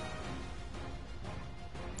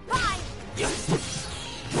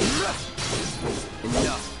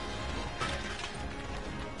 Enough.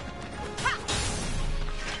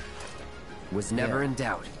 Was never in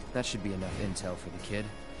doubt. That should be enough intel for the kid.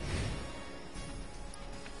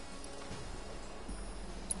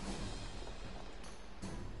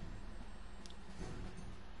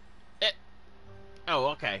 Oh,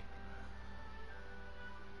 okay.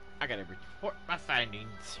 I gotta report my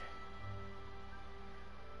findings.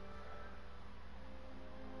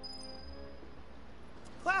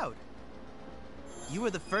 Cloud! You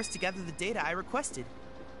were the first to gather the data I requested.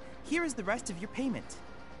 Here is the rest of your payment.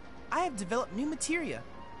 I have developed new materia.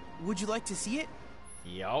 Would you like to see it?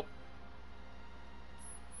 Yup.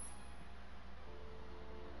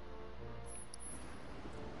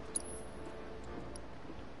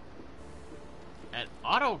 An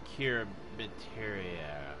auto cure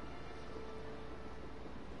materia.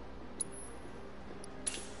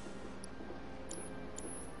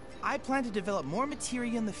 I plan to develop more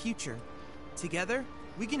materia in the future. Together,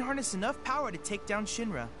 we can harness enough power to take down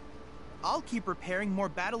Shinra. I'll keep preparing more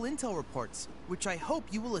battle intel reports, which I hope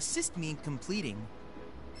you will assist me in completing.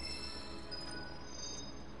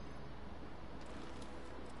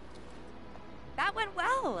 That went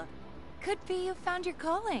well. Could be you found your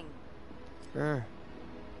calling.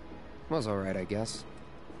 Was alright, I guess.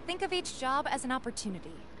 Think of each job as an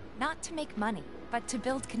opportunity. Not to make money, but to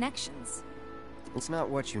build connections. It's not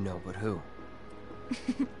what you know, but who.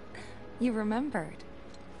 You remembered.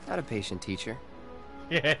 Not a patient teacher.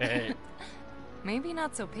 Maybe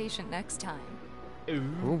not so patient next time.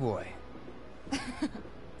 Oh boy.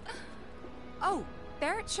 Oh,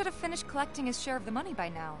 Barrett should have finished collecting his share of the money by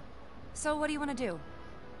now. So what do you want to do?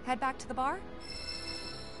 Head back to the bar?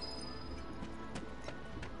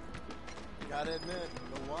 Gotta admit,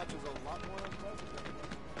 the watch is a lot more impressive than it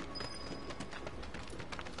was.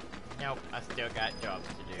 Nope, I still got jobs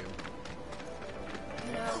to do.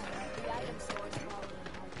 No, the items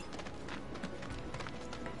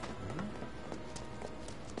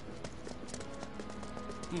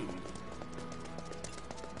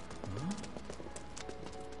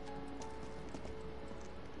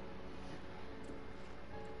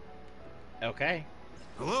Okay.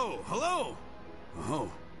 Hello, hello!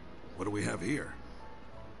 Oh, what do we have here?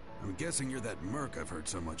 I'm guessing you're that merc I've heard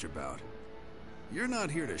so much about. You're not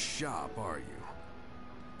here to shop, are you?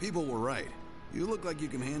 People were right. You look like you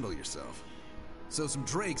can handle yourself. So some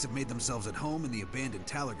drakes have made themselves at home in the abandoned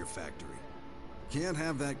Talager factory. Can't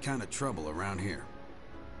have that kind of trouble around here.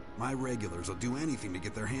 My regulars will do anything to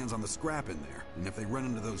get their hands on the scrap in there, and if they run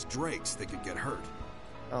into those drakes, they could get hurt.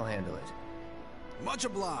 I'll handle it. Much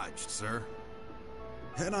obliged, sir.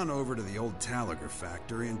 Head on over to the old Talager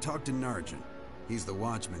factory and talk to Narjan. He's the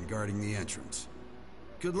watchman guarding the entrance.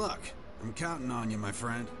 Good luck. I'm counting on you, my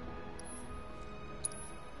friend.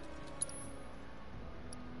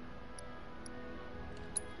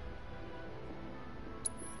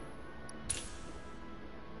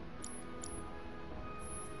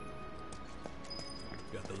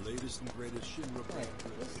 Got the latest and greatest Shinra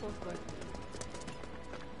breakthrough. This looks like...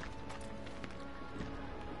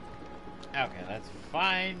 Okay, let's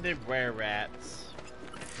find the were-rats.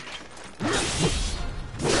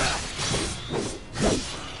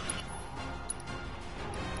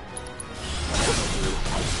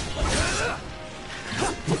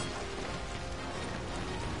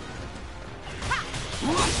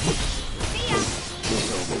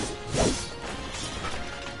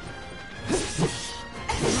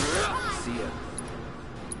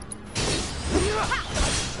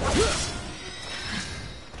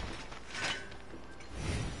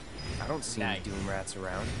 See any doom rats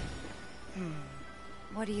around.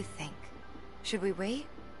 What do you think? Should we wait?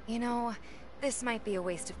 You know, this might be a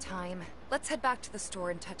waste of time. Let's head back to the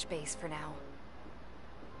store and touch base for now.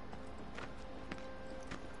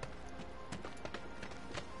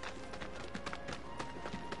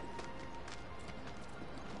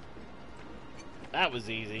 That was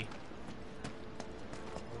easy.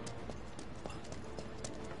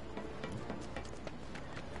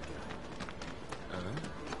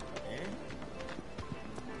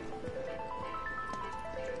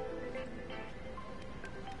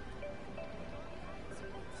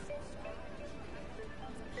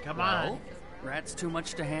 Come on. Rats too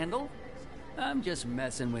much to handle? I'm just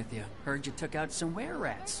messing with you. Heard you took out some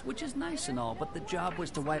were-rats, which is nice and all, but the job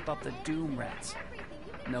was to wipe up the doom rats.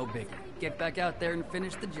 No biggie. Get back out there and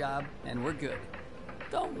finish the job, and we're good.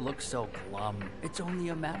 Don't look so glum. It's only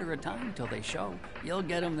a matter of time till they show. You'll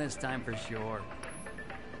get them this time for sure.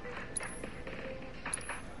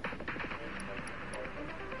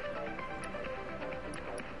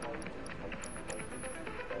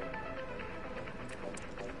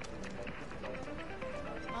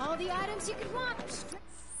 All the items you could want.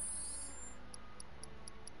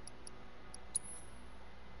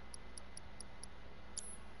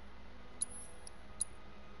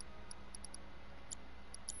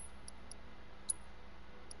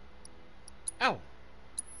 Oh.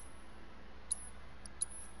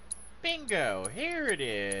 Bingo, here it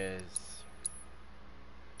is.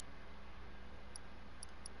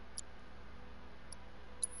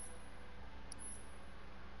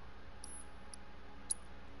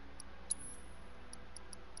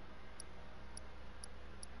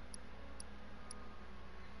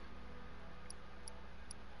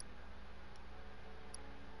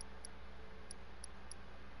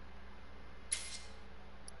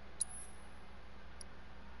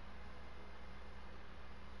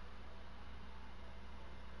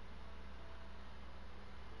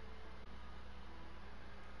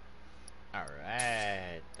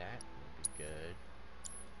 Alright, that would be good.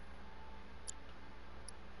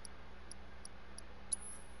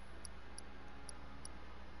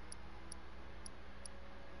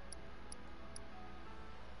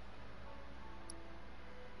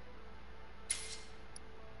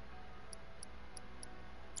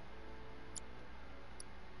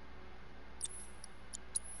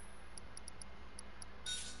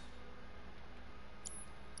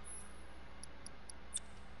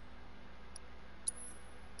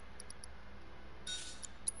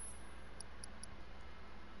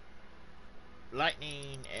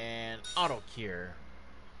 Lightning and auto cure.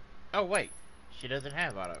 Oh wait, she doesn't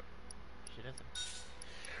have auto. She doesn't.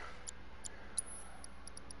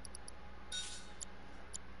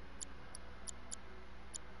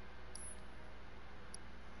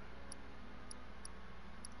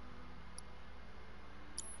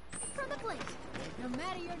 From the blink. No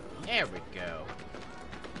matter your... There we go.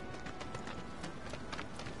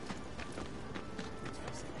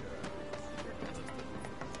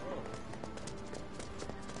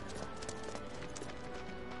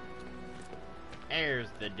 There's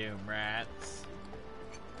the doom rats.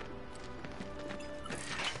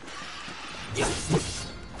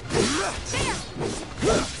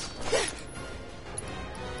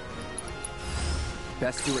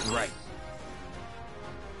 Best do it right.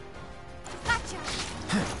 Gotcha!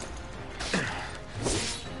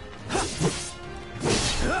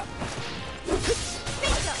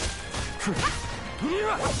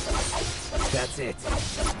 That's it.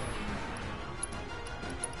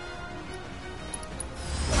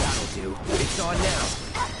 That'll do. It's on now.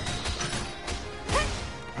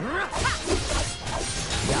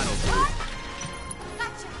 That'll do.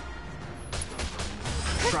 Gotcha!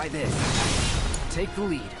 Try this. Take the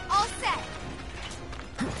lead. All set!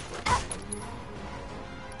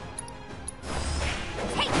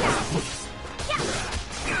 Take that! Yeah!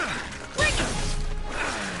 Bring it!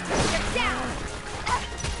 Get down!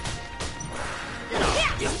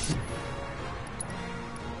 Yeah!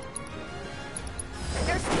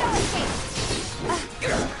 There's no escape!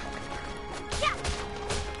 Yeah!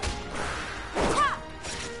 Ta!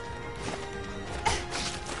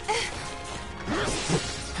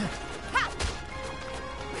 Ha!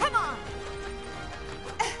 Come on!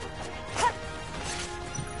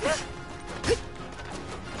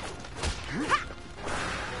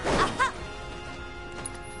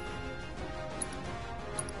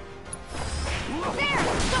 There!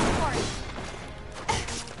 Go for it!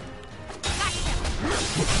 Gotcha!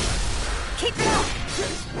 Keep it up!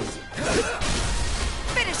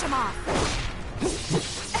 Finish him off!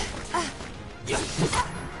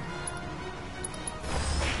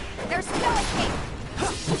 There's no escape!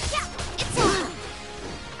 Yeah! It's on!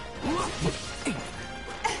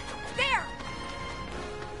 There!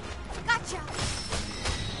 Gotcha!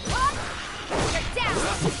 Up! Get down!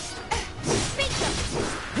 Beat him!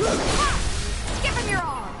 Ha! Give him your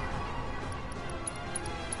all!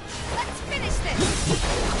 Let's finish this!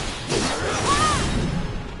 Ah!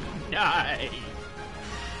 Nice.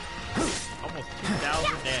 Almost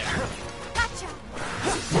 2,000 there. Gotcha!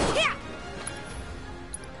 Yeah!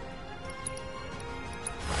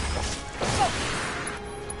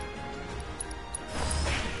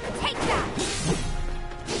 Take that!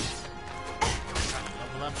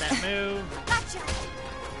 Level up that move. Gotcha!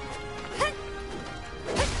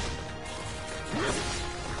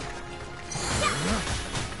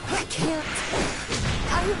 I can't.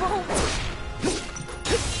 I won't.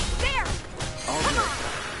 There! All Come good. on!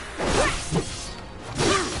 Press!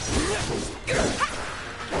 Ha!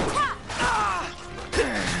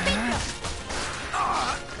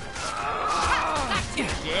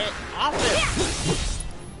 Beat him! Get off it.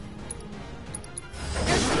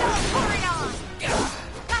 There's no hurry on!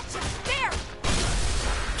 Gotcha! There!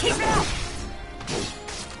 Keep it up!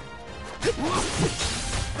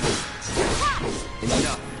 Ha!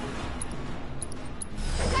 Enough.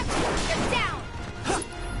 Gotcha! Get down! Ha!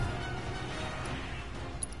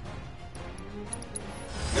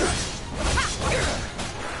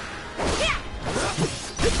 Yeah!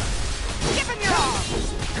 Give him your all!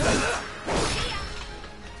 See ya!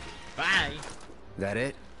 Bye. That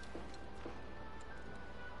it?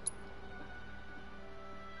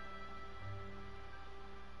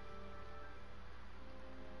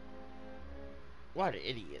 What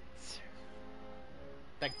idiots.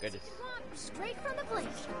 Thank goodness. Straight from the blade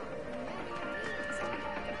shop.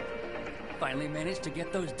 Finally managed to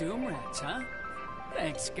get those doom rats, huh?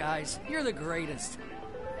 Thanks, guys. You're the greatest.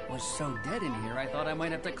 Was so dead in here, I thought I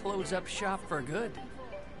might have to close up shop for good.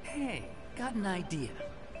 Hey, got an idea.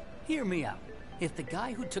 Hear me out. If the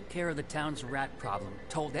guy who took care of the town's rat problem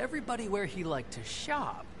told everybody where he liked to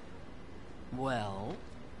shop, well,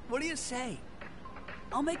 what do you say?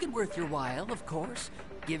 I'll make it worth your while, of course.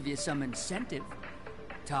 Give you some incentive.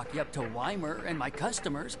 Talk you up to Weimer and my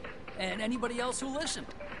customers, and anybody else who listened.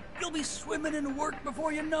 You'll be swimming in work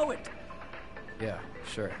before you know it. Yeah,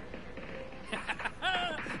 sure.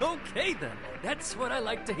 Okay then, that's what I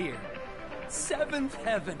like to hear. Seventh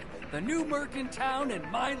Heaven, the new merc in town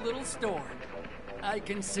and my little store. I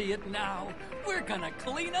can see it now. We're gonna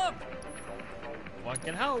clean up. One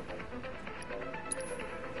can hope.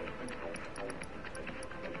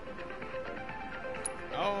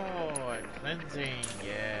 Oh, cleansing,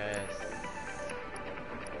 yes.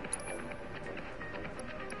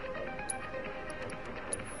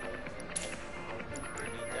 I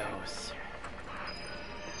need those.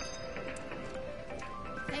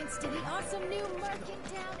 Thanks to the awesome new market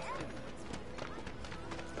town.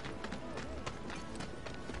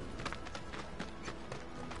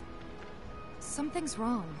 Something's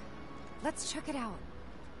wrong. Let's check it out.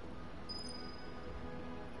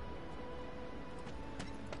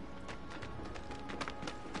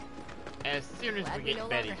 As soon as we get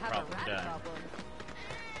Betty's problem done.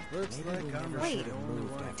 Looks like I'm Wait,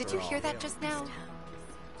 did you hear that just now?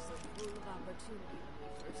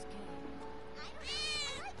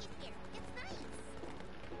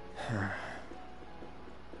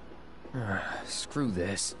 Screw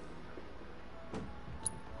this.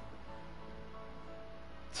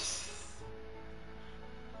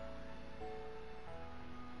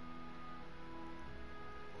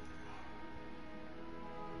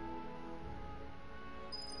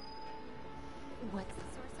 What's the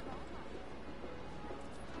source of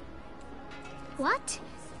all What?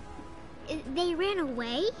 They ran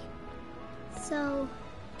away? So,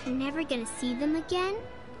 we're never gonna see them again?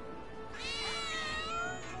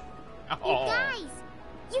 Oh. You guys!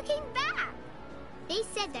 You came back! They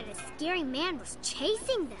said that a scary man was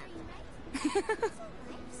chasing them.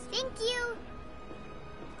 Thank you!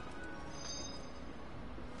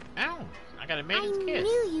 Ow! I got a I maiden's kiss.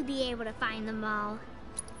 knew you'd be able to find them all.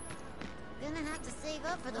 Gonna have to save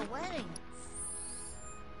up for the wedding.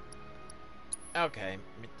 Okay,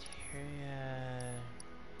 materia.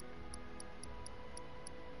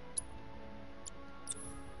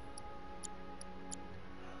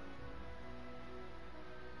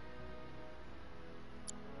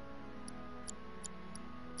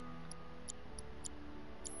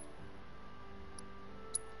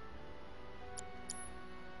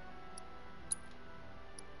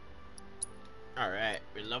 Alright,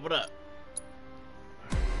 we leveled up.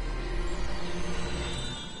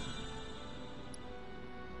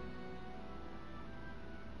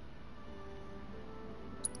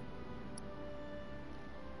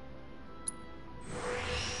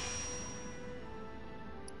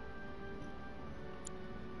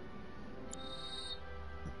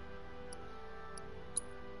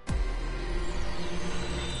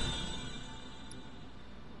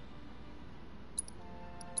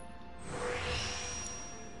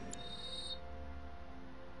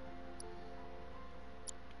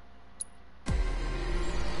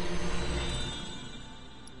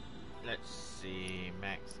 Let's see,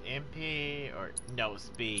 max MP or no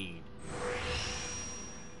speed.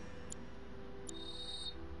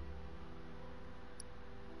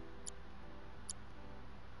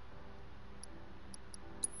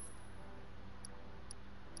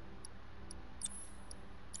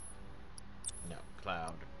 No,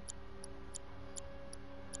 cloud.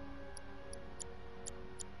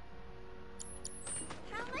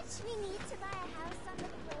 How much do we need to buy a house on the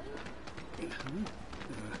plane?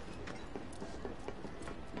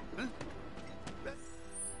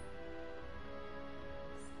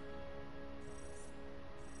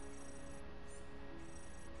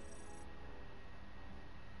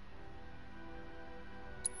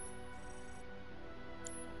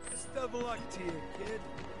 Best of luck to you, kid.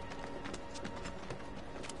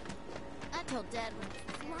 I told Dad when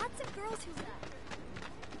lots of girls who left.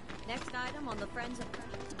 Next item on the Friends of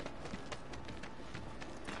Friends.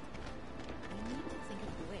 We need to think of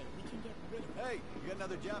a way we can get rid of Hey, we got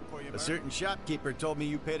another job for you, A certain shopkeeper told me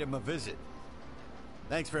you paid him a visit.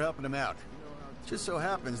 Thanks for helping him out. Just so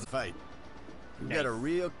happens to fight. We've got a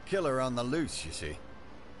real killer on the loose, you see.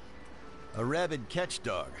 A rabid catch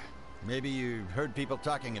dog. Maybe you've heard people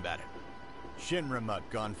talking about it. Shinramut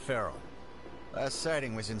gone feral. Last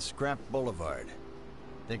sighting was in Scrap Boulevard.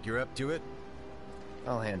 Think you're up to it?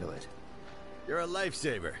 I'll handle it. You're a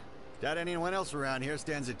lifesaver. Doubt anyone else around here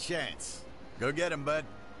stands a chance. Go get him, bud.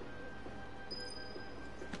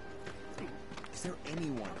 Is there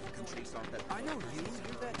anyone who can chase off that? I know you.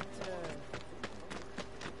 You're that.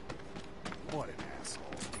 What an asshole.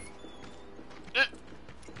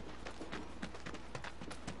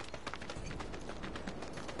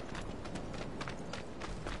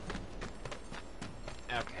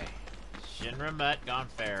 Okay. Shinramut gone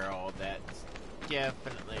feral. That's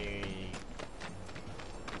definitely.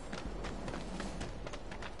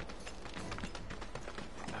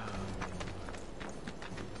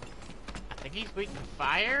 I think he's weak to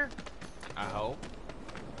fire? I hope.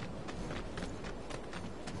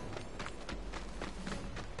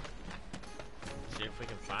 See if we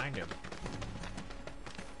can find him.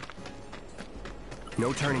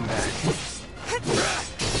 No turning back.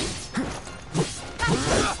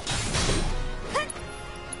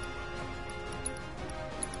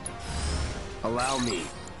 Allow me.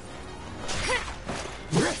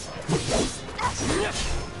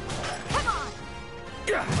 Come on!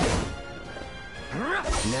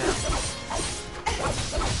 Now.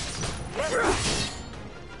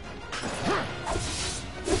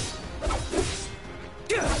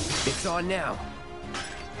 It's on now.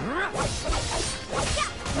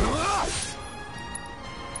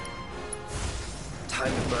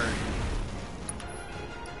 Time to burn.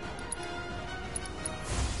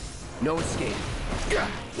 No escape.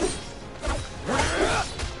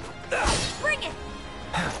 Bring it!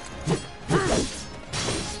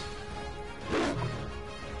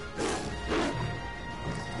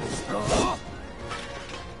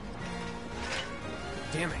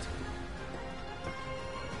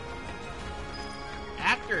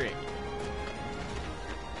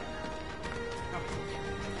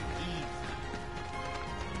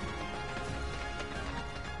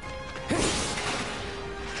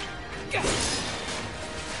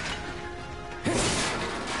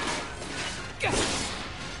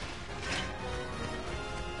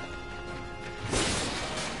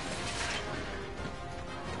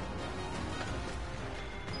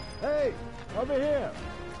 over here!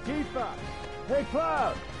 Tifa! Hey,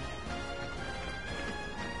 Cloud!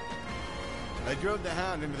 I drove the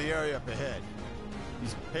Hound into the area up ahead.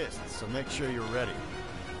 He's pissed, so make sure you're ready.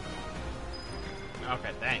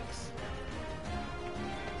 Okay, thanks.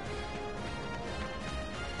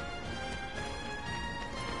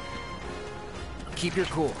 Keep your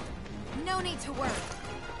cool. No need to worry.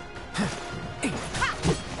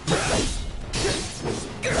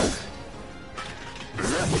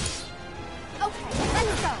 Okay,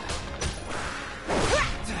 let's go.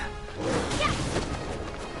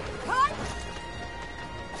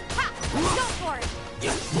 Go for it.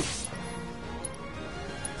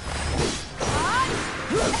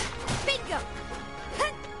 Bingo.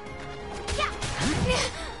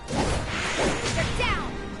 They're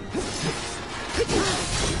down.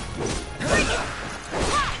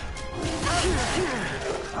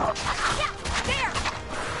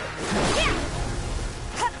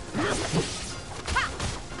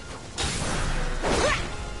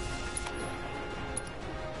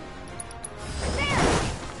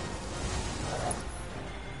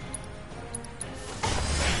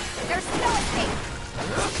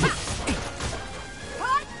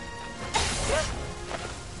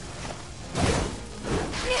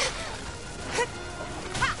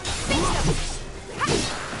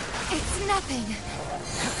 It's nothing.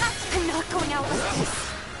 I'm not going out like this.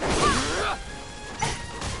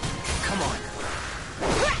 Come on.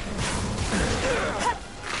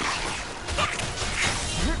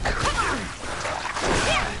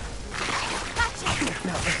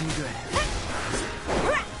 Not looking good.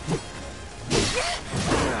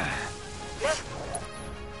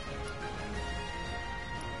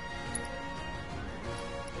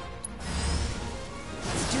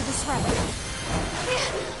 Let's do this right.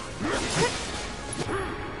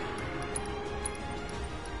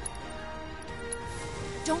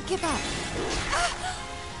 Don't give up.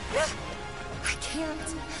 I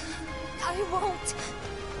can't. I won't.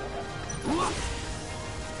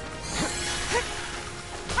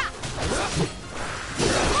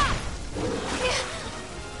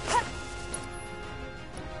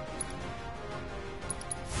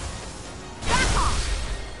 Back off.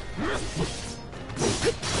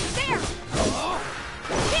 There.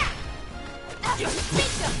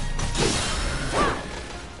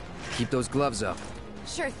 Keep those gloves up.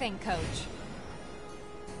 Sure thing, Coach.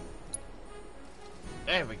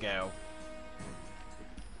 There we go.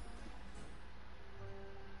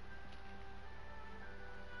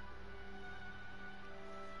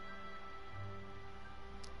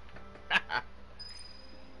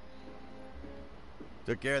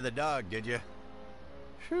 Took care of the dog, did you?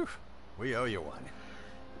 Phew, we owe you one.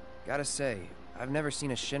 Gotta say, I've never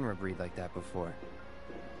seen a Shinra breed like that before.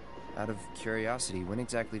 Out of curiosity, when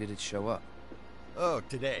exactly did it show up? Oh,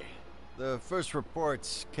 today. The first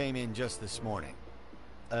reports came in just this morning.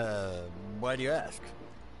 Why do you ask?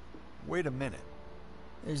 Wait a minute.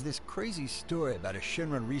 There's this crazy story about a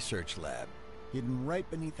Shinra research lab hidden right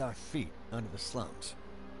beneath our feet under the slums.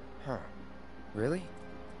 Huh. Really?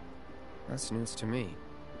 That's news to me.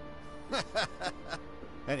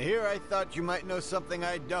 And here I thought you might know something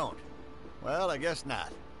I don't. Well, I guess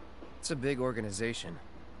not. It's a big organization.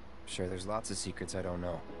 Sure, there's lots of secrets I don't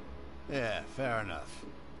know. Yeah, fair enough.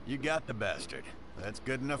 You got the bastard. That's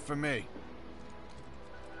good enough for me.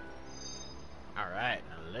 Alright,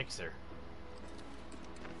 an elixir.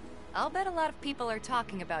 I'll bet a lot of people are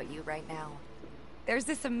talking about you right now. There's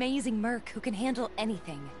this amazing merc who can handle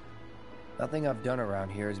anything. Nothing I've done around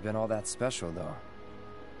here has been all that special, though.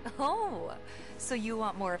 Oh, so you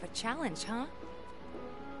want more of a challenge, huh?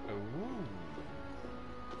 Ooh.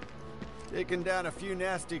 Taking down a few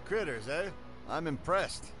nasty critters, eh? I'm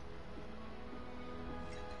impressed.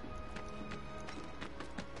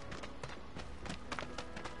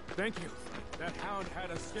 Thank you. That hound had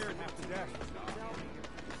us scared half to death.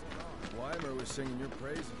 Weimer was singing your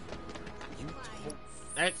praises. You told...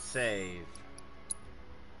 Let's save.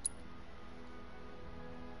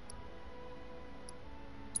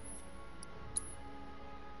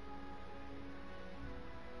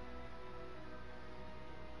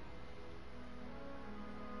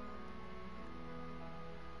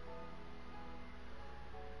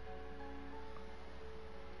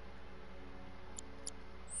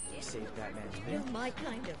 Save Batman's You're man. my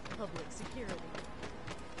kind of public security. Is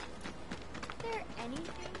there anything to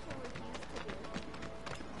refuse to do?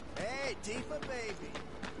 Hey, Tifa, baby.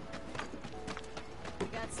 You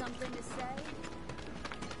got something to say?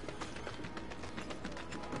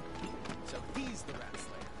 So he's the rat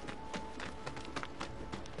slayer.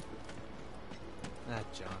 Ah,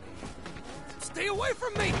 Johnny. Stay away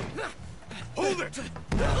from me! Hold it!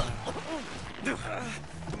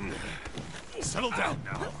 Settle down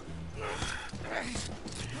now.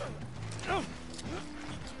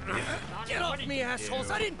 Get off me,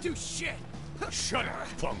 assholes! I didn't do shit! Shut up,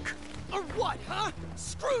 punk. Or what, huh?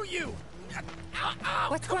 Screw you!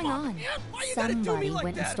 What's going on? Somebody like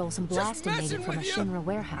went and that? stole some Just blastinated from a messing with you? Shinra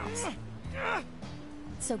warehouse.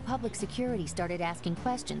 So public security started asking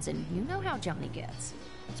questions, and you know how Johnny gets.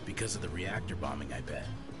 It's because of the reactor bombing, I bet.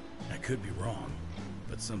 I could be wrong,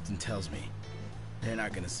 but something tells me they're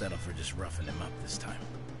not gonna settle for just roughing him up this time.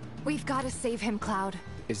 We've got to save him, Cloud.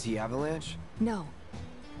 Is he Avalanche? No.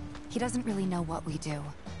 He doesn't really know what we do.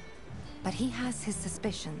 But he has his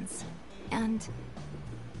suspicions. And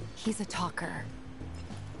he's a talker.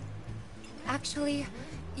 Actually,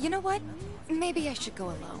 you know what? Maybe I should go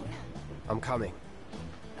alone. I'm coming.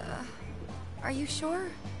 Are you sure?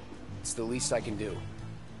 It's the least I can do.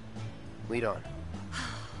 Lead on.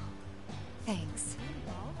 Thanks.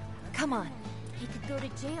 Come on. He could go to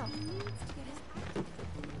jail.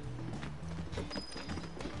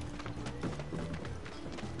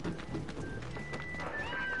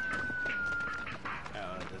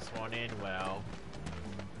 Oh, this won't end well.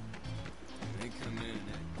 They come in.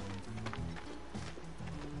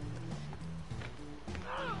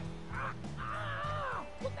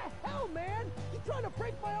 What the hell, man? You trying to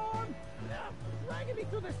break my arm? Dragging me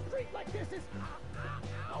through the street like this is...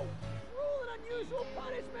 Ow! Cruel and unusual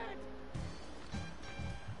punishment!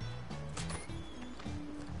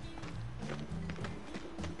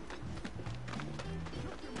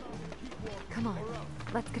 Come on.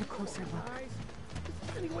 Let's get a closer look. Is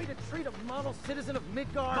there any way to treat a model citizen of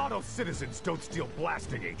Midgard? Model citizens don't steal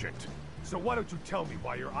blasting agent. So why don't you tell me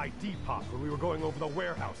why your ID popped when we were going over the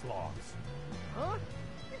warehouse logs? Huh?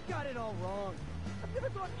 You got it all wrong. I've never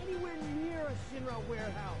gone anywhere near a Shinra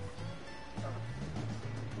warehouse.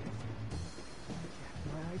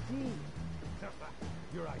 My ID.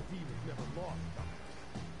 Your ID was never lost, Doctor.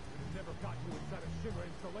 It never got you inside a Shinra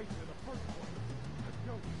installation in the first place.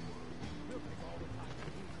 Don't worry. We'll take all the time we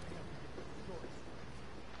need to get the story.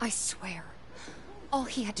 I swear. All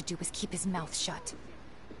he had to do was keep his mouth shut.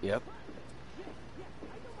 Yep.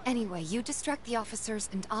 Anyway, you distract the officers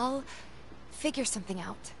and I'll figure something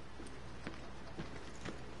out.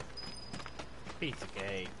 Piece of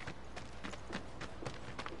cake.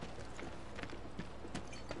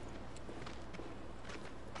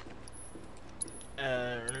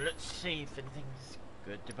 Let's see if anything's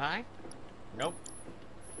good to buy. Nope.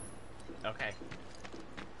 Okay.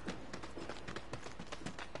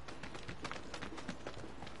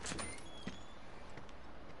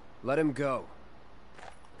 Let him go.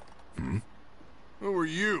 Who are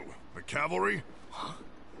you? The cavalry? Huh?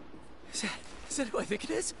 Is that who I think it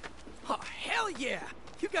is? Oh, hell yeah!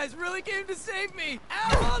 You guys really came to save me!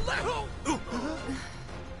 Ow!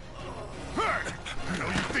 Hey! What do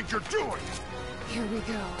you think you're doing? Here we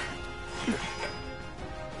go.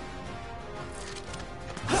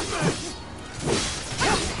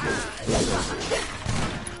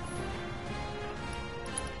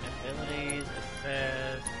 Abilities,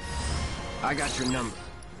 assist. I got your number.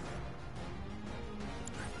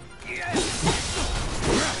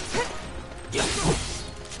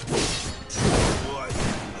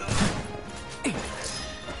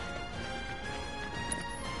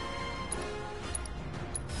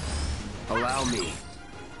 Allow me.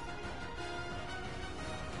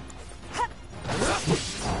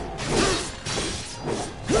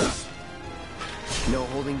 No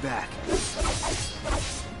holding back.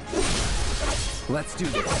 Let's do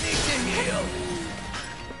this.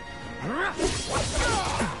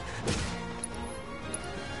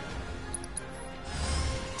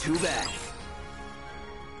 Too bad.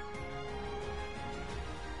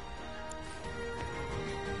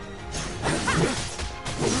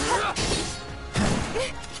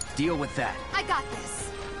 Deal with that. I got this.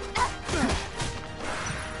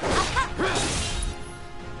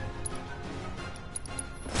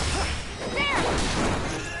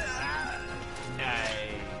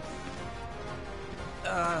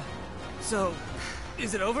 So,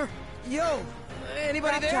 is it over? Yo,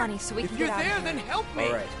 anybody Grab there? Johnny so we if can you're get out of there, here. then help me.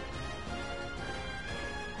 All right.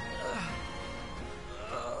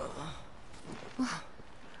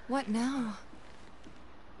 What now?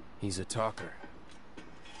 He's a talker.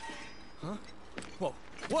 Huh? Whoa,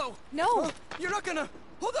 whoa! No! You're not gonna...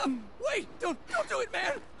 Hold up! Wait! Don't do it,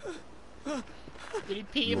 man! Did he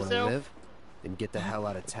pee You wanna himself? live? Then get the hell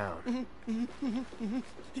out of town.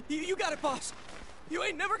 You got it, boss. You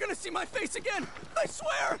ain't never gonna see my face again. I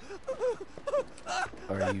swear.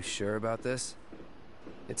 Are you sure about this?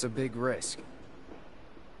 It's a big risk.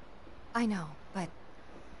 I know, but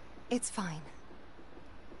It's fine.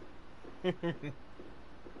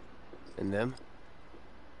 And them?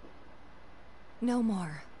 No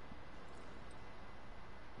more.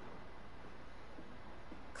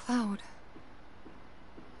 Cloud.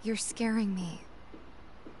 You're scaring me.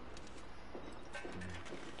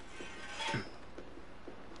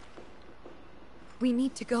 We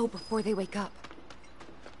need to go before they wake up.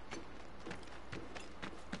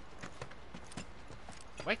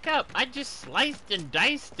 Wake up! I just sliced and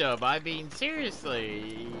diced them. I mean,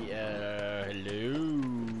 seriously. Hello.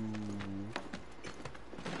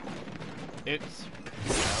 Oops.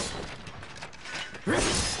 No.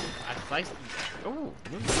 I sliced. Oh.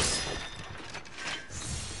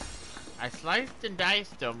 I sliced and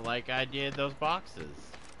diced them like I did those boxes.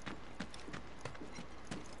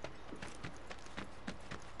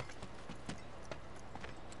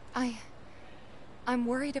 I'm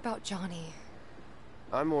worried about Johnny.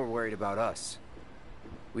 I'm more worried about us.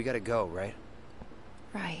 We gotta go, right?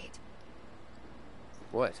 Right.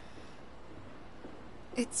 What?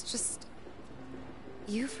 It's just...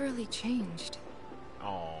 You've really changed.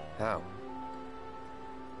 Oh. How?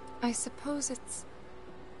 I suppose it's...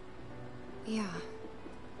 Yeah.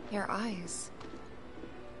 Your eyes.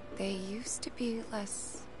 They used to be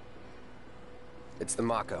less... It's the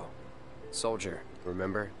Mako. Soldier,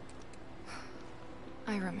 remember?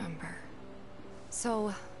 I remember.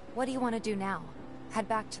 So, what do you want to do now? Head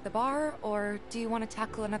back to the bar, or do you want to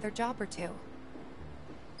tackle another job or two?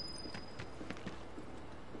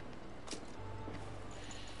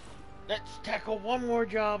 Let's tackle one more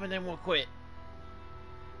job and then we'll quit.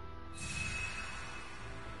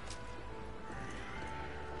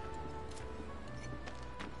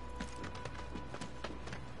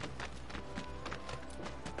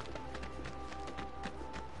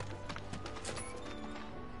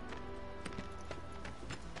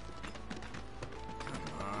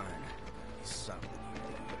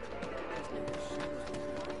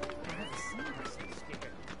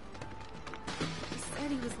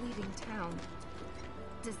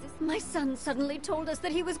 My son suddenly told us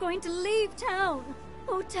that he was going to leave town.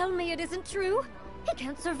 Oh, tell me it isn't true. He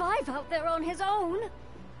can't survive out there on his own.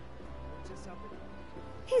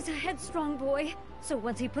 He's a headstrong boy, so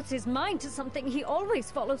once he puts his mind to something, he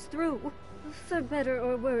always follows through. For better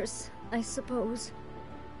or worse, I suppose.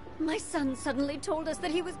 My son suddenly told us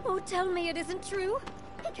that he was... Oh, tell me it isn't true.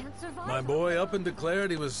 He can't survive... My boy up and declared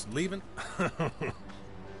he was leaving?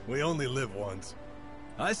 We only live once.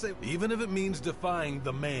 I say, even if it means defying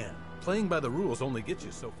the man, playing by the rules only gets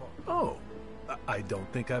you so far. Oh, I don't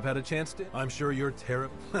think I've had a chance to. I'm sure you're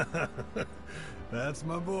terrible. That's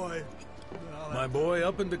my boy. My boy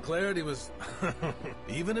up and declared he was...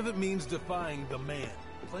 even if it means defying the man,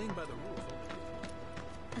 playing by the rules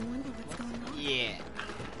only... I wonder what's going on. Yeah.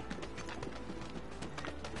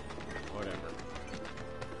 Whatever.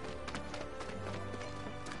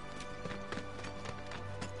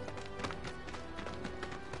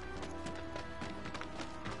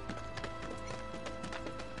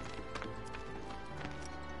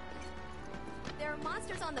 There are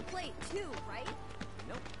monsters on the plate too, right?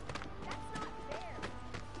 Nope. That's not fair.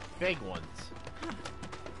 Big ones.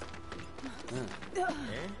 They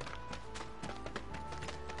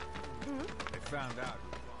found out.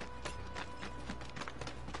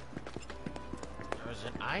 There's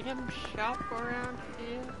an item shop around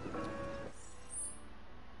here.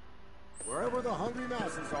 Wherever the hungry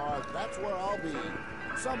masses are, that's where I'll be.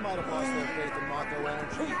 Some might have lost their faith in Mako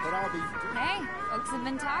energy, but I'll be... Hey, folks have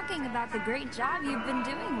been talking about the great job you've been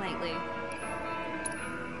doing lately.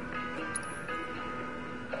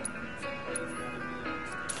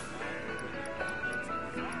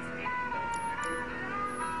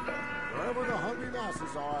 Wherever the hungry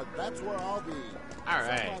masses are, that's where I'll be.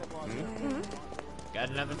 Alright. Got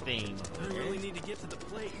another theme. We really need to get to the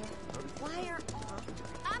plate. Why are...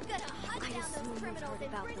 I'm gonna hunt down those criminals and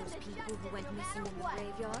about bring them those to people justice who went no missing matter in the what.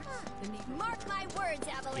 graveyard. Mark my words,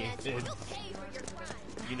 Avalanche. Yes, You'll pay for your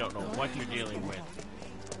crimes. You don't know what you're dealing with.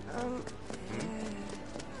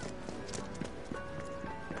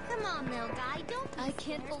 Come on, little guy, don't be I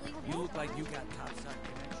can't scared. believe You look like you got topside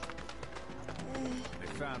connection. They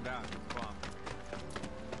found out who bombed.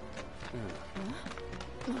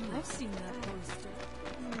 I've seen that poster.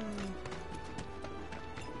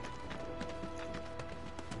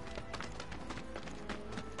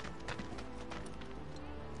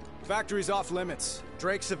 Factory's off limits.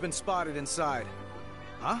 Drakes have been spotted inside.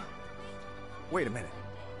 Huh? Wait a minute.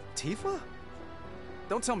 Tifa?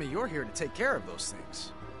 Don't tell me you're here to take care of those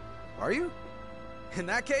things. Are you? In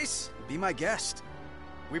that case, be my guest.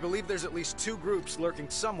 We believe there's at least 2 groups lurking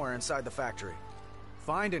somewhere inside the factory.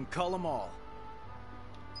 Find and cull them all.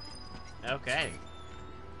 Okay.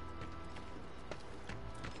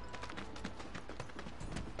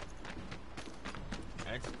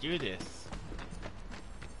 Let's do this.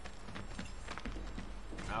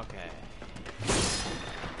 Okay.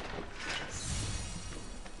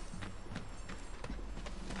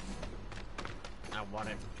 I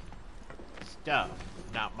wanted stuff,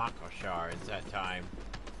 not Mako shards that time.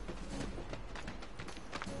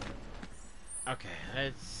 Okay,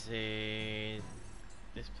 let's see.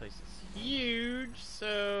 This place is huge,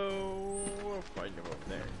 so we'll find them over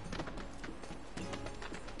there.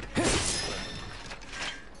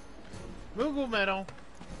 Moogle metal.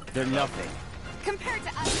 They're nothing. Compared to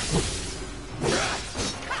us.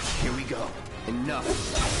 Here we go. Enough.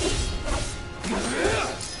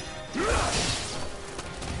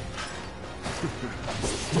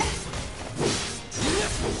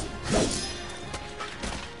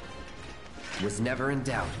 Was never in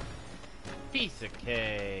doubt. Piece of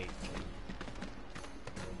cake.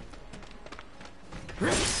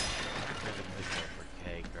 There's a picture for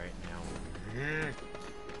cake right now.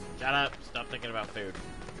 Shut up. Stop thinking about food.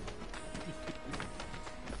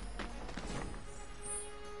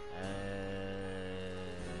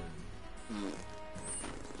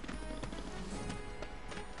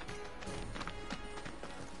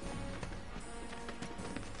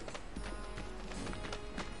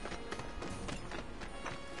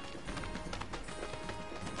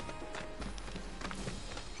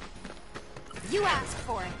 You asked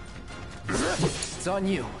for it. It's on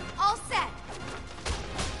you. All set.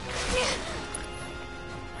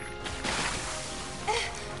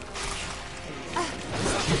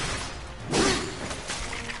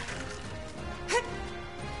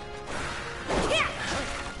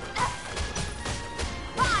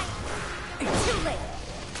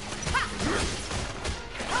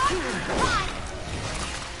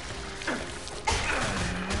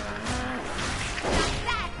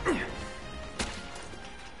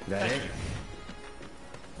 That it?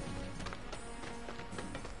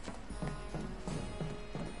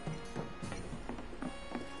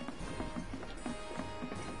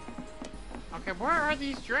 Okay, where are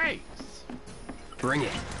these drakes? Bring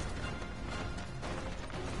it.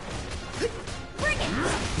 Bring it!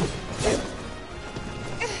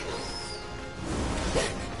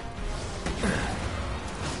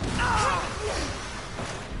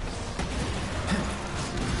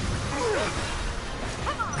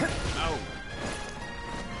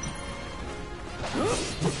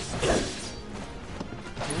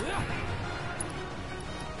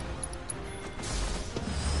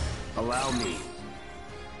 Allow me.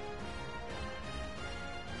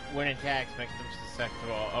 When attacks make them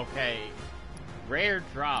susceptible. Okay. Rare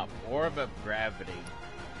drop. Orb of gravity.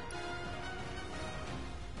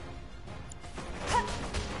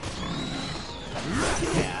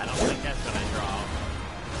 Yeah, I don't think that's what I draw.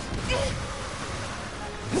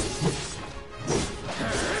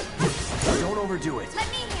 Don't overdo it. Let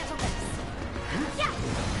me handle this. Yeah.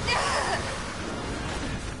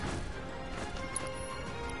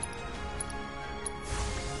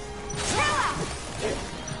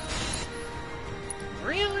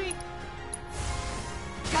 Really?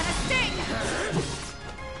 Gonna sting.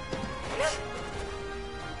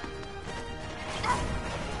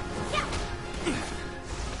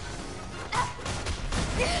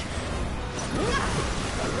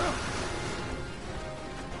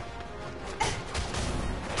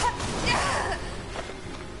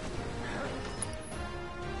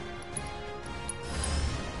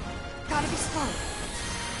 Gotta be slow.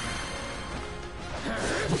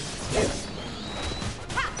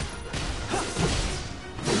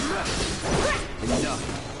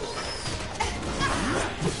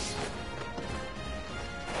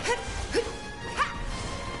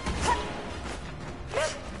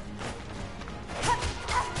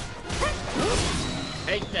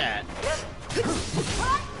 Take that.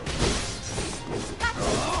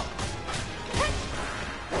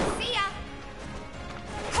 See ya.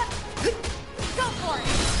 Go for it.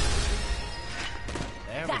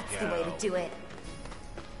 There That's we the go. way to do it.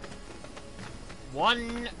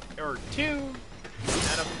 1 or 2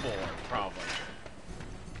 out of 4, probably.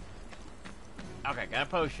 Okay, got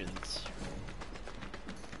potions.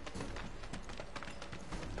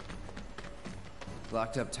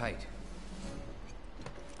 Locked up tight.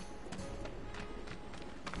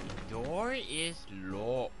 Door is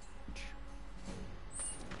locked.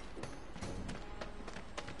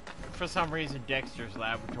 For some reason, Dexter's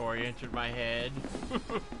laboratory entered my head.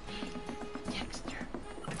 Dexter,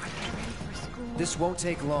 are you ready for school? This won't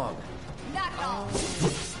take long. Not at all.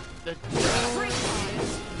 The Bring it.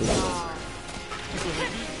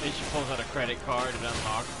 Then she pulls out a credit card and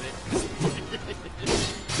unlocks it.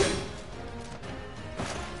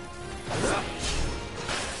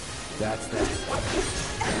 That's that.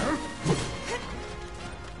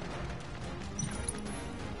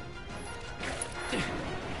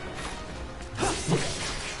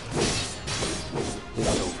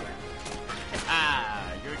 It's over.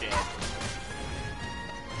 Ah, you're dead.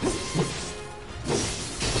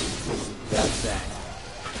 That's that.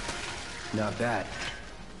 Not bad.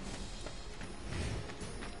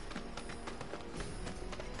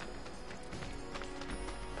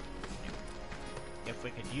 If we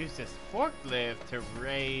could use this forklift to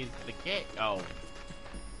raise the gate. Oh.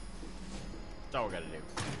 That's all we gotta do.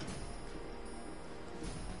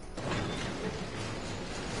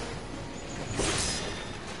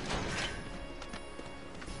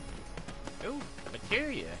 Ooh,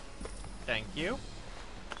 materia. Thank you.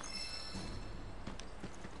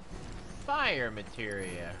 Fire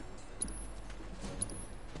materia.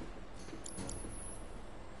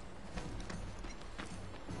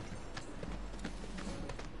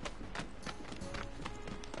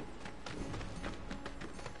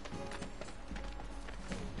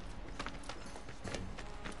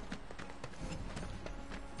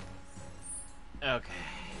 Okay,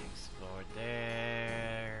 explore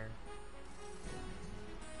there.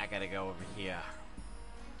 I gotta go over here.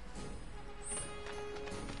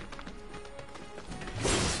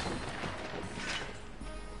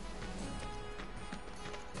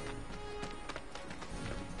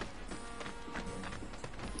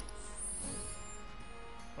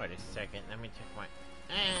 Wait a second, let me check my...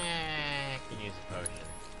 I can use a potion.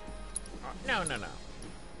 Oh, no, no, no.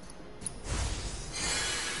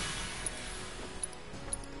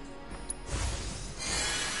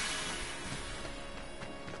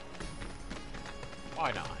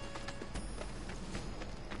 Why not?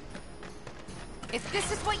 If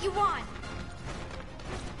this is what you want.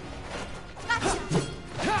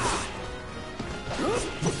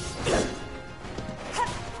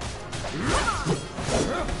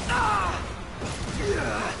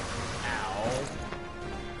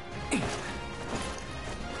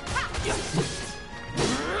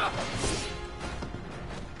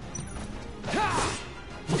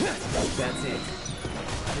 That's it.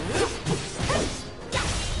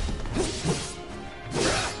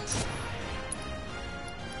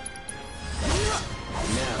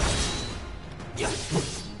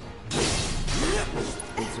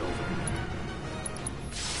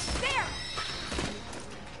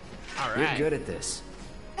 You're good at this.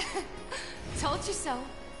 Told you so.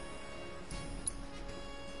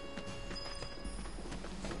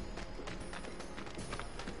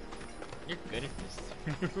 You're good at this.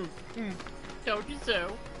 Told you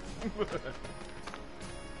so.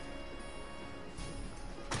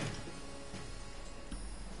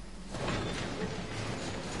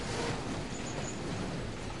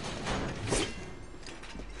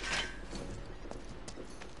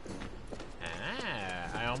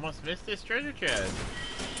 I almost missed this treasure chest.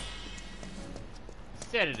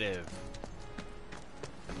 Sedative.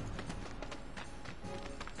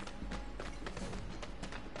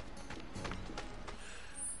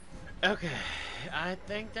 Okay, I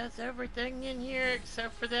think that's everything in here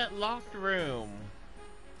except for that locked room.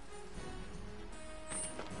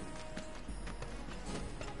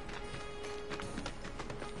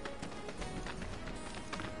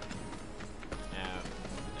 Now,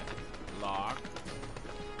 locked.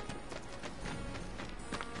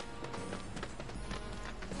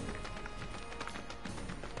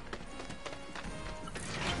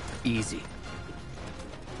 Easy.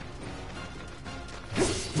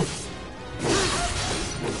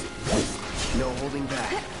 No holding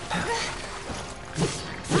back.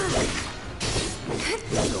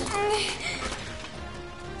 It's over.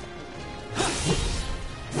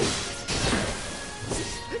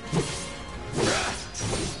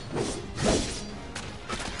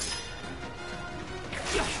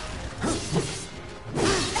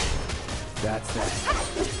 That's that.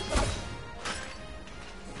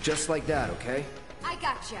 Just like that, okay? I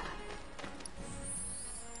gotcha.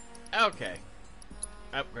 Okay.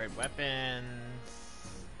 Upgrade weapons.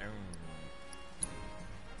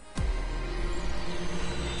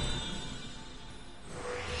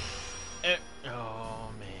 Oh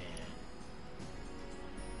man.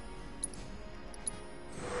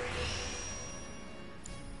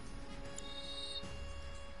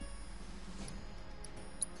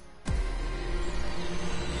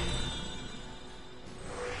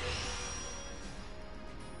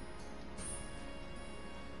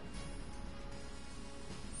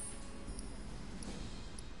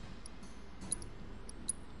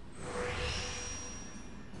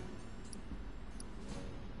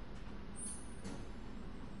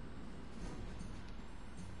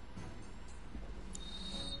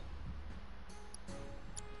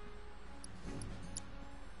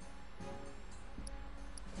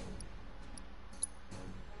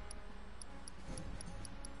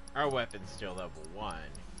 Our weapon's still level 1.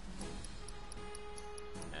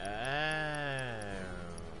 Oh.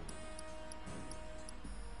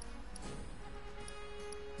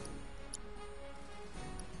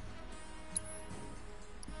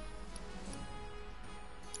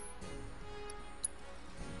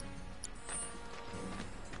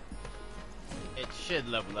 It should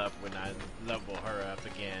level up when I level her up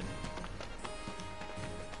again.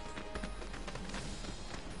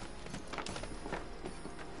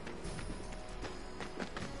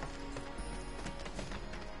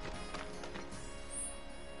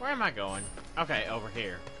 Where am I going? Okay, over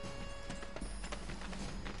here.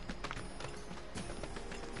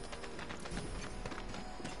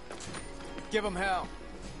 Give him hell.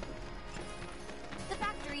 The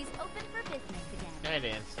factory's open for business again. I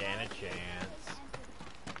didn't stand a chance.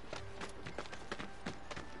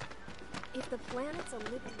 If the planet's a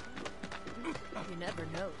living, you never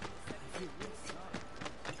know.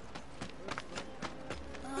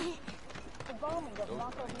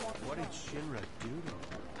 What did Shinra do to him?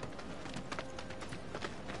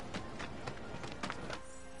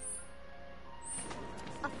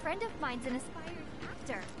 A friend of mine's an aspiring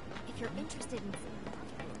actor. If you're interested in seeing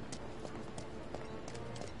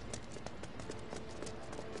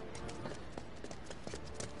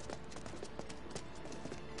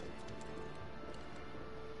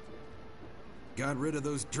Got rid of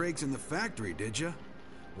those drakes in the factory, did ya?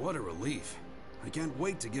 What a relief. I can't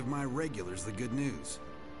wait to give my regulars the good news.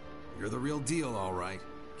 You're the real deal, all right.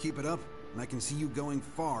 Keep it up, and I can see you going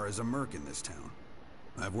far as a merc in this town.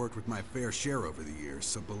 I've worked with my fair share over the years,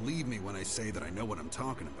 so believe me when I say that I know what I'm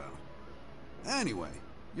talking about. Anyway,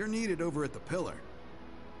 you're needed over at the Pillar.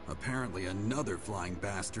 Apparently another flying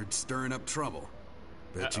bastard stirring up trouble.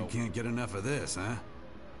 Bet you can't get enough of this, huh?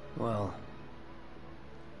 Well...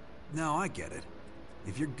 No, I get it.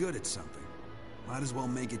 If you're good at something, might as well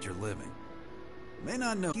make it your living. May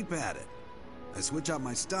not know, keep at it. I switch out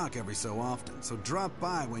my stock every so often, so drop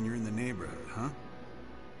by when you're in the neighborhood, huh?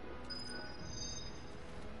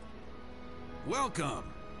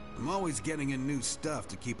 Welcome! I'm always getting in new stuff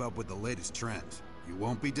to keep up with the latest trends. You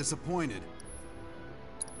won't be disappointed.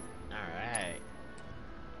 Alright.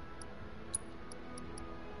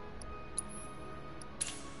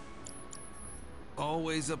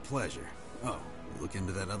 Always a pleasure. Oh, you look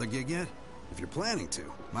into that other gig yet? If you're planning to,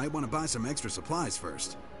 might want to buy some extra supplies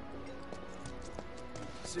first.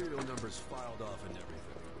 Serial numbers filed off and everything.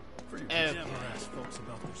 For you Never ask folks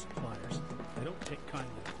about their suppliers. They don't take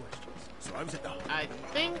kindly to questions. So I was at I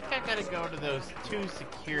think I gotta go to those 2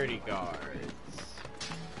 security guards.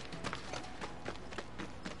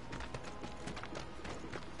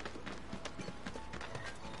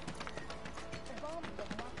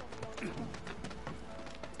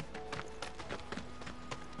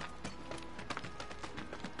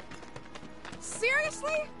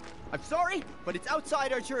 Seriously? I'm sorry, but it's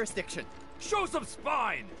outside our jurisdiction. Show some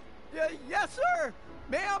spine! Yes, sir!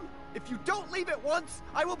 Ma'am, if you don't leave at once,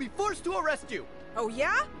 I will be forced to arrest you. Oh,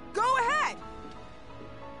 yeah? Go ahead!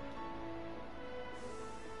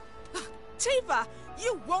 Tifa,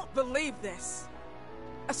 you won't believe this.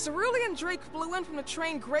 A cerulean drake flew in from the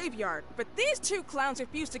train graveyard, but these 2 clowns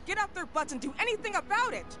refused to get out their butts and do anything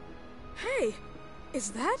about it. Hey,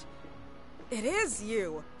 is that? It is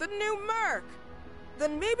you, the new merc.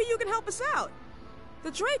 Then maybe you can help us out. The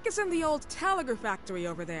drake is in the old telegraph factory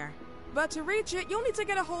over there. But to reach it, you'll need to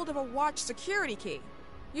get a hold of a watch security key.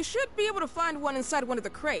 You should be able to find one inside one of the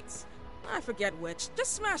crates. I forget which.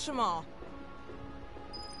 Just smash them all.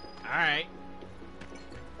 Alright.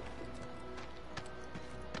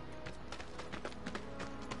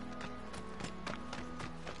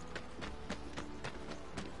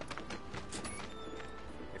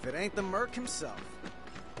 If it ain't the merc himself.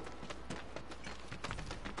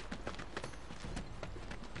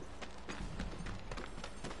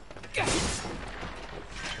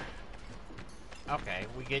 Okay,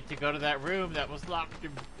 we get to go to that room that was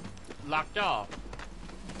locked off.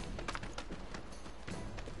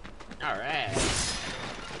 Alright.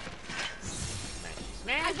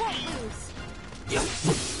 Smash. I won't lose.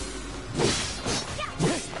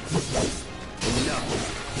 No.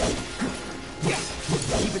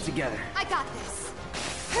 Keep it together. I got this.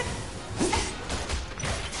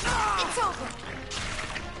 It's over.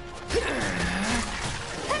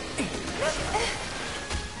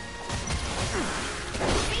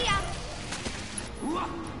 See ya.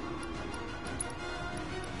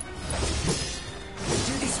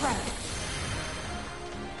 Do this right.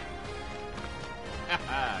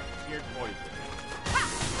 Haha, cured poison.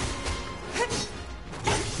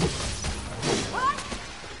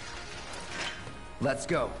 Let's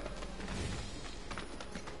go.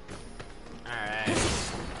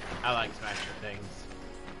 I like smashing things.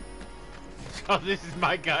 So this is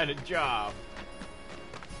my kind of job.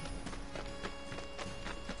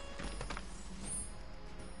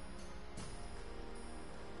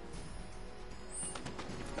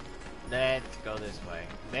 Let's go this way.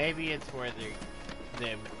 Maybe it's where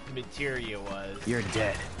the materia was. You're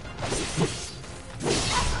dead.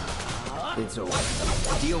 It's over.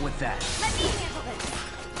 Deal with that. Let me handle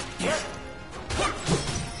this.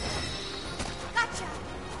 Gotcha.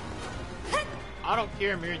 I don't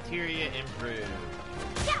care, materia improved.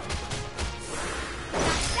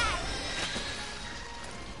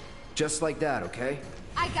 Just like that, okay?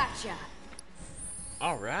 I gotcha.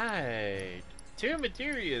 Alright. 2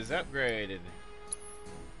 materias upgraded.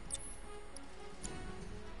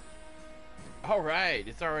 Alright,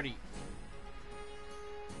 it's already...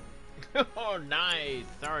 Oh, nice.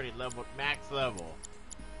 It's already leveled, max level.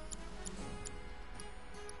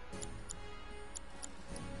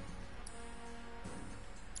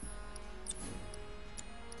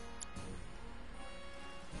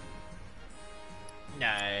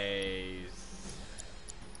 Nice.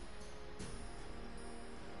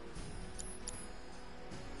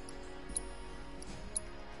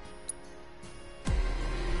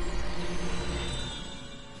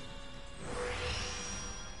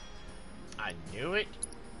 I knew it.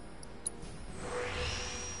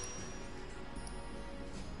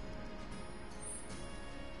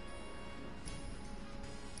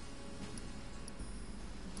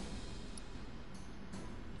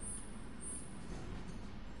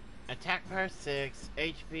 Attack power 6,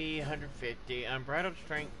 HP 150, unbridled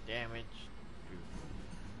strength damage.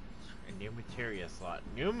 A new materia slot.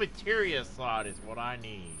 New materia slot is what I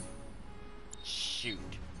need. Shoot.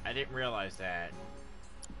 I didn't realize that.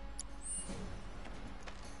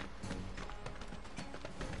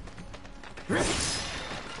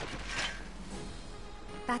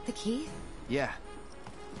 That the key? Yeah.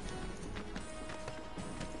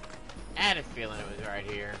 I had a feeling it was right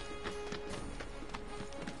here.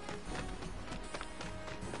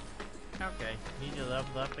 Okay, need to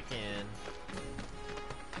level up again.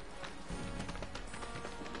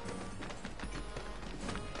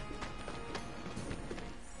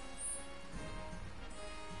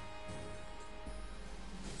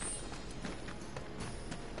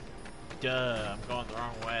 Duh, I'm going the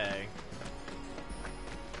wrong way.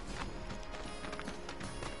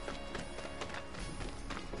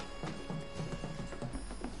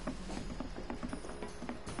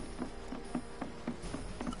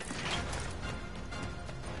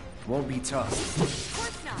 Won't be tough. Of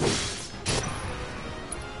course not.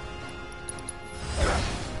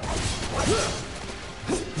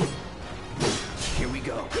 Here we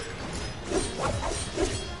go.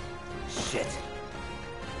 Shit.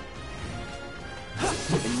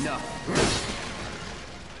 Enough.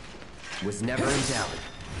 Was never in doubt.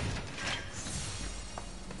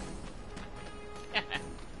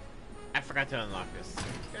 I forgot to unlock this.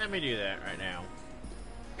 Let me do that right now.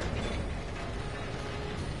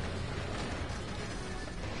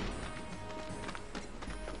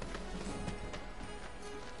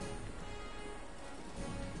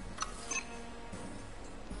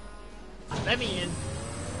 Let me in.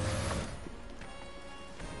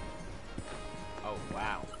 Oh,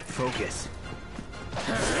 wow. Focus.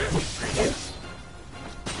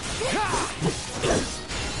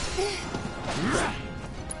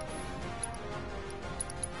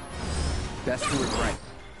 Best do it right.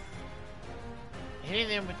 Hitting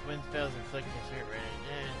them with wind spells inflicting a certain range.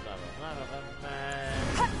 Blah, blah, blah, blah, blah,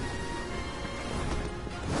 blah.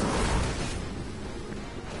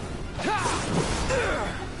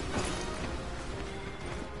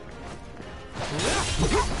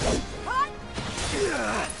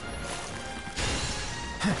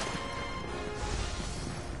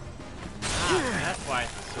 That's why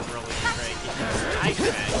it's so really great. Ice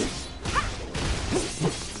bag.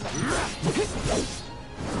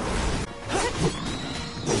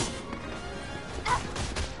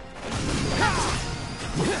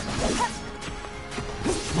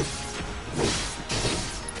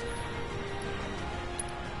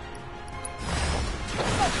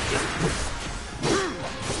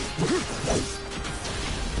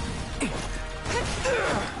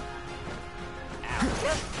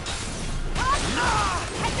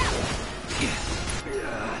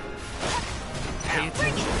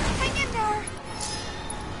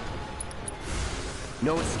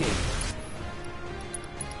 No escape.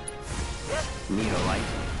 Need a light?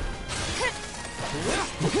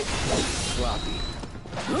 Sloppy.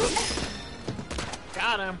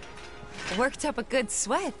 Got him. Worked up a good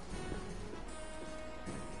sweat.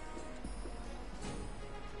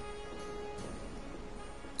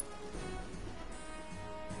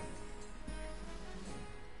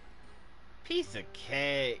 piece of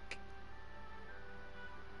cake.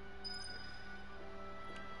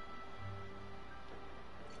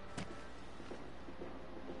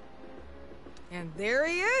 And there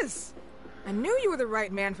he is! I knew you were the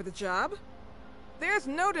right man for the job. There's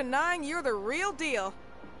no denying you're the real deal.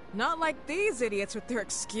 Not like these idiots with their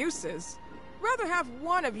excuses. Rather have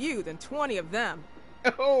one of you than 20 of them.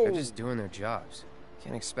 Oh! They're just doing their jobs.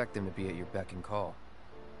 Can't expect them to be at your beck and call.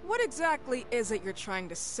 What exactly is it you're trying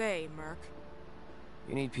to say, Merc?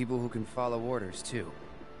 You need people who can follow orders, too.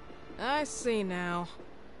 I see now.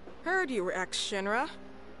 Heard you were ex-Shinra.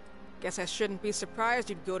 Guess I shouldn't be surprised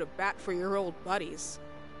you'd go to bat for your old buddies.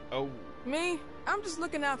 Oh. Me? I'm just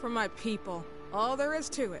looking out for my people. All there is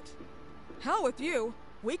to it. Hell with you.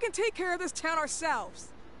 We can take care of this town ourselves.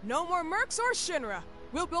 No more mercs or Shinra.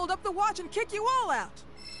 We'll build up the watch and kick you all out.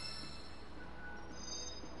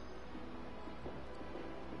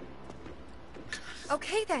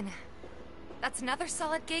 Okay then. That's another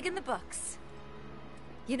solid gig in the books.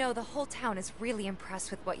 You know, the whole town is really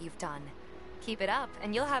impressed with what you've done. Keep it up,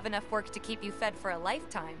 and you'll have enough work to keep you fed for a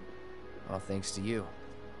lifetime. All thanks to you.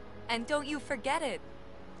 And don't you forget it.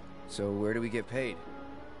 So where do we get paid?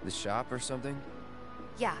 The shop or something?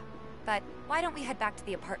 Yeah, but why don't we head back to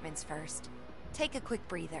the apartments first? Take a quick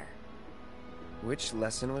breather. Which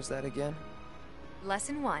lesson was that again?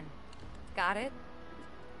 Lesson 1. Got it?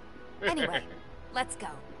 Anyway, let's go.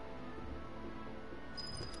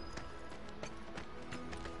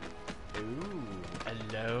 Ooh,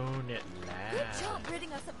 alone at last. Good job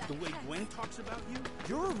ridding us of that. The way Gwen talks about you,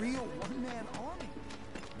 You're a real one-man army.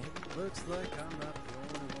 Looks like I'm not the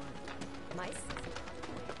only one. My sister.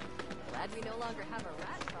 Glad we no longer have a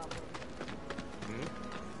rat problem.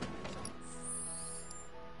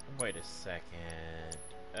 Wait a second.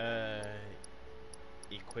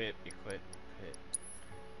 Equip.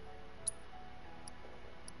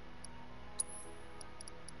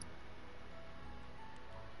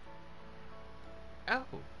 Oh.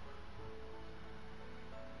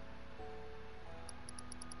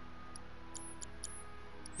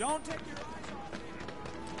 Don't take your eyes off me.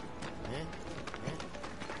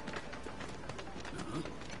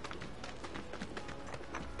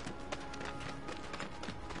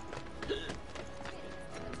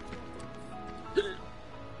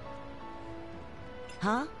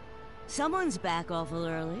 Huh? Someone's back awful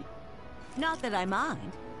early. Not that I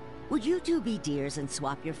mind. Would you two be dears and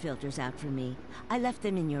swap your filters out for me? I left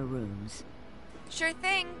them in your rooms. Sure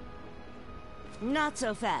thing. Not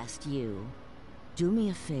so fast, you. Do me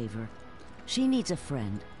a favor. She needs a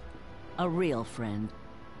friend. A real friend.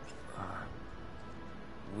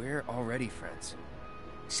 We're already friends.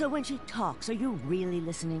 So when she talks, are you really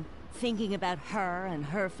listening? Thinking about her and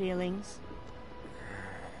her feelings?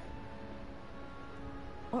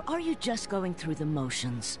 Or are you just going through the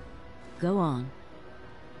motions? Go on.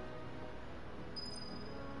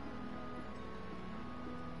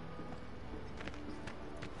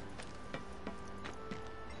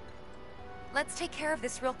 Let's take care of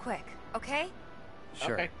this real quick, okay?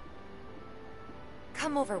 Sure. Okay.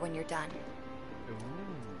 Come over when you're done.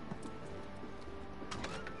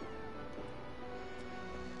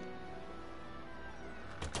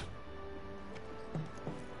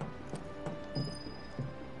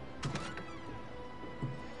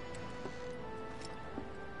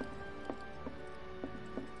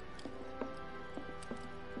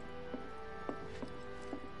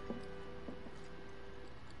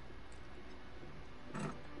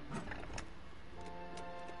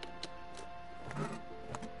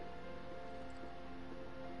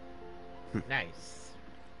 Nice.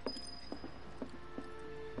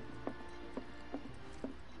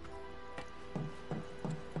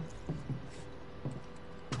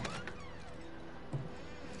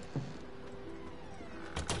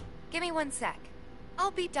 Give me 1 sec.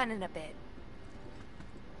 I'll be done in a bit.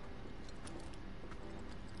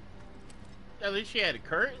 At least she had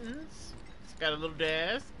curtains. It's got a little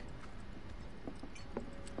desk.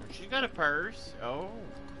 She got a purse. Oh.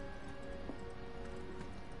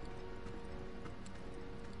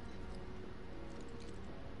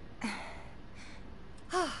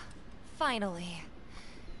 Finally.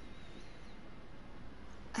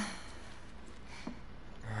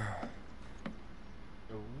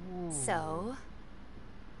 So,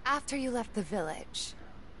 after you left the village,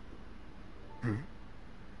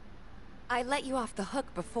 I let you off the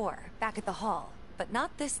hook before, back at the hall, but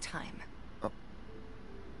not this time.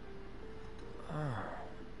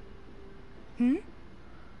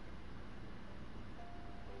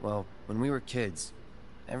 Well, when we were kids,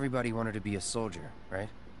 everybody wanted to be a soldier, right?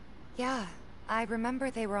 Yeah, I remember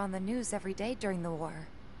they were on the news every day during the war.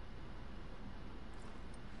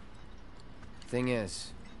 Thing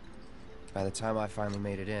is, by the time I finally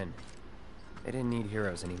made it in, they didn't need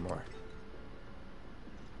heroes anymore.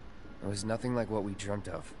 It was nothing like what we dreamt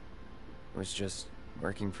of. It was just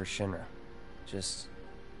working for Shinra. Just...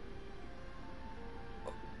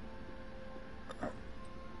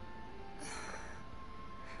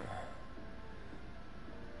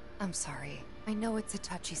 I'm sorry. I know it's a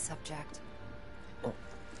touchy subject.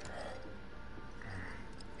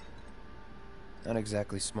 Not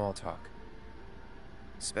exactly small talk.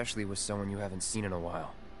 Especially with someone you haven't seen in a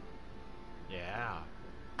while. Yeah.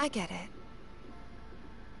 I get it.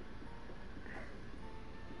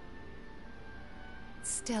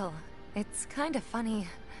 Still, it's kind of funny.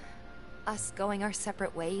 Us going our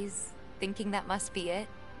separate ways, thinking that must be it.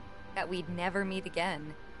 That we'd never meet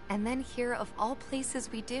again. And then here, of all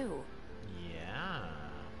places, we do. Yeah.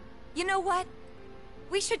 You know what?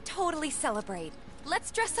 We should totally celebrate.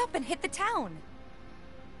 Let's dress up and hit the town.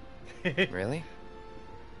 Really?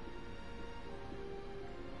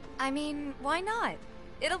 I mean, why not?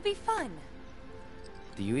 It'll be fun.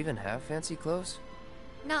 Do you even have fancy clothes?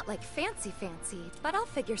 Not like fancy, but I'll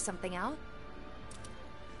figure something out.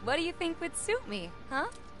 What do you think would suit me, huh?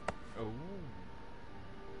 Oh.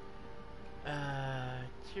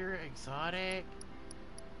 Pure exotic.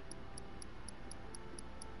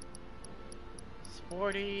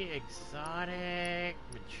 Sporty, exotic,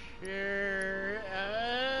 mature,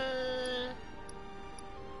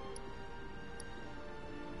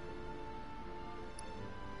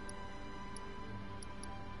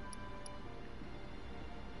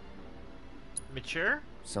 Mature?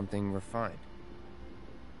 Something refined.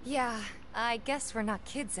 Yeah, I guess we're not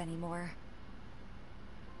kids anymore.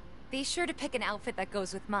 Be sure to pick an outfit that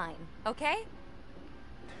goes with mine, okay?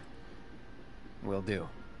 Will do.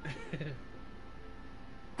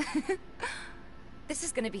 This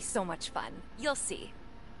is gonna be so much fun. You'll see.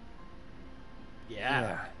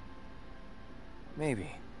 Yeah. Maybe.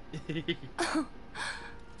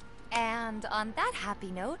 And on that happy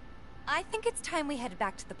note, I think it's time we headed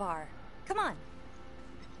back to the bar. Come on.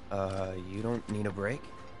 You don't need a break?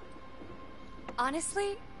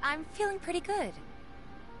 Honestly, I'm feeling pretty good.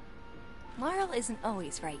 Marl isn't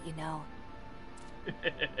always right, you know.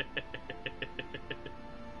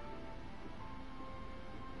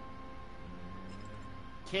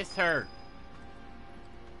 Kiss her.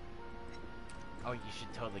 Oh, you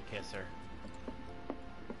should totally kiss her.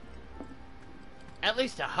 At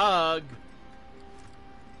least a hug.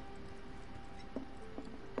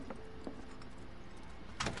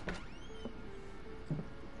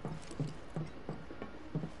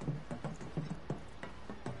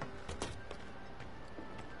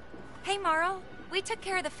 Hey, Marl. We took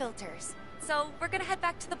care of the filters, so we're gonna head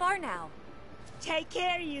back to the bar now. Take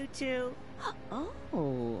care, you two.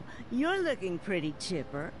 Oh, you're looking pretty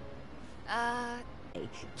chipper. Hey,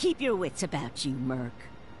 keep your wits about you, Merc.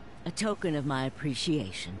 A token of my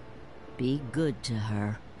appreciation. Be good to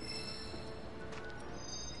her.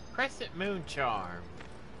 Crescent Moon Charm.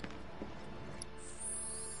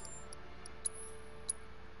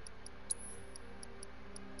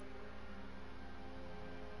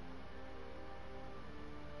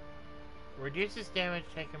 Reduces damage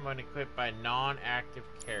taken when equipped by non-active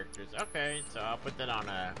characters. Okay, so I'll put that on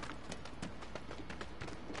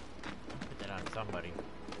somebody.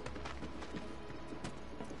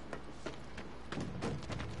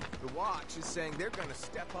 The Watch is saying they're gonna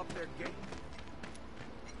step up their game.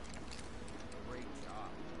 Great job.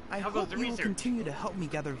 I hope you will continue to help me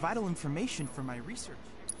gather vital information for my research.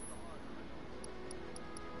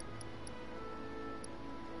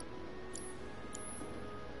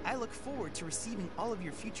 I look forward to receiving all of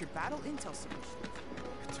your future battle intel submissions.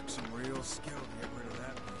 It took some real skill to get rid of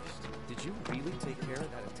that beast. Did you really take care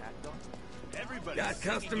of that attack dog? Everybody got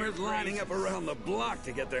customers lining up around the block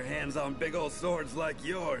to get their hands on big old swords like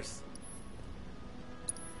yours.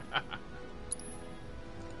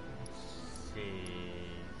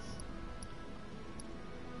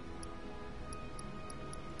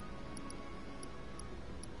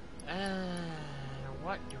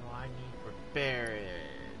 What do I need for Barret?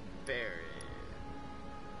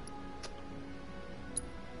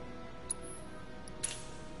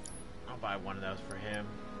 I'll buy one of those for him.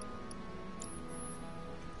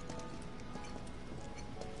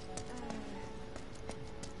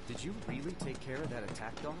 Did you really take care of that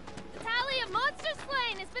attack dog? The tally of monsters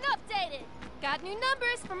slain has been updated. Got new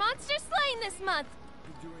numbers for monsters slain this month.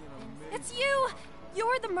 You're doing an amazing It's you!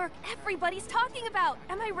 You're the merc everybody's talking about.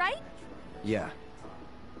 Am I right? Yeah.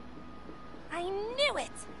 I knew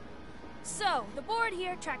it! So, the board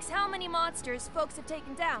here tracks how many monsters folks have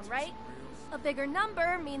taken down, right? A bigger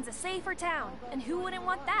number means a safer town, and who wouldn't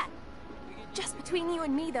want that? Just between you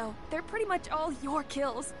and me, though, they're pretty much all your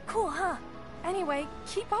kills. Cool, huh? Anyway,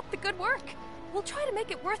 keep up the good work. We'll try to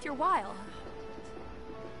make it worth your while.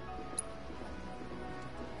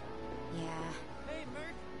 Yeah. Hey,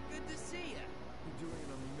 Merc. Good to see you. You're doing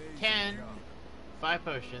an amazing 10, job. 5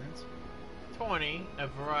 potions, 20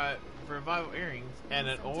 of revival earrings, and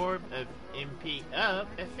an orb of MP up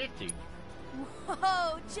at 50.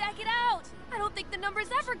 Whoa, check it out! I don't think the number's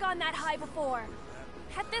ever gone that high before.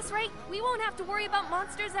 At this rate, we won't have to worry about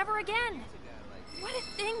monsters ever again. What a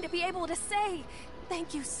thing to be able to say.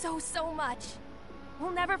 Thank you so much.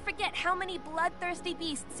 We'll never forget how many bloodthirsty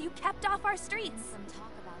beasts you kept off our streets.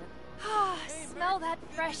 Ah, smell that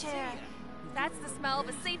fresh air. That's the smell of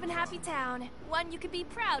a safe and happy town. One you could be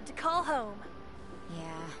proud to call home.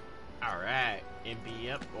 Yeah. Alright,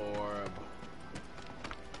 MP up orb.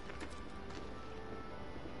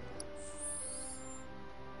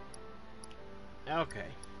 Okay.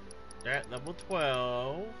 They're at level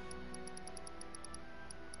 12.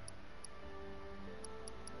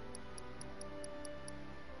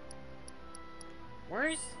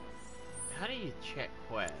 Where's... How do you check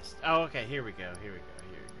quest? Oh, okay, here we go, here we go.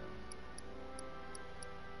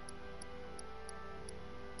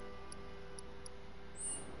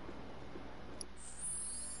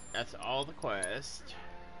 That's all the quest.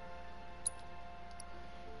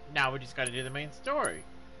 Now we just gotta do the main story.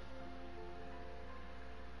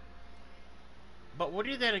 But we'll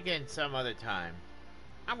do that again some other time.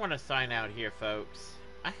 I'm gonna sign out here, folks.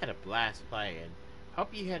 I had a blast playing.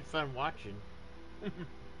 Hope you had fun watching.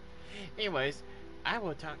 Anyways, I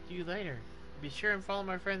will talk to you later. Be sure and follow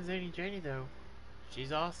my friend Zany Janie, though.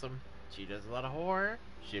 She's awesome. She does a lot of horror.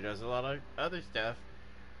 She does a lot of other stuff.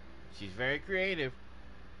 She's very creative.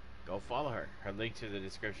 Go follow her. Her link's in the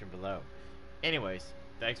description below. Anyways,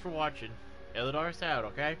 thanks for watching. Illidor's out,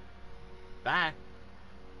 okay? Bye.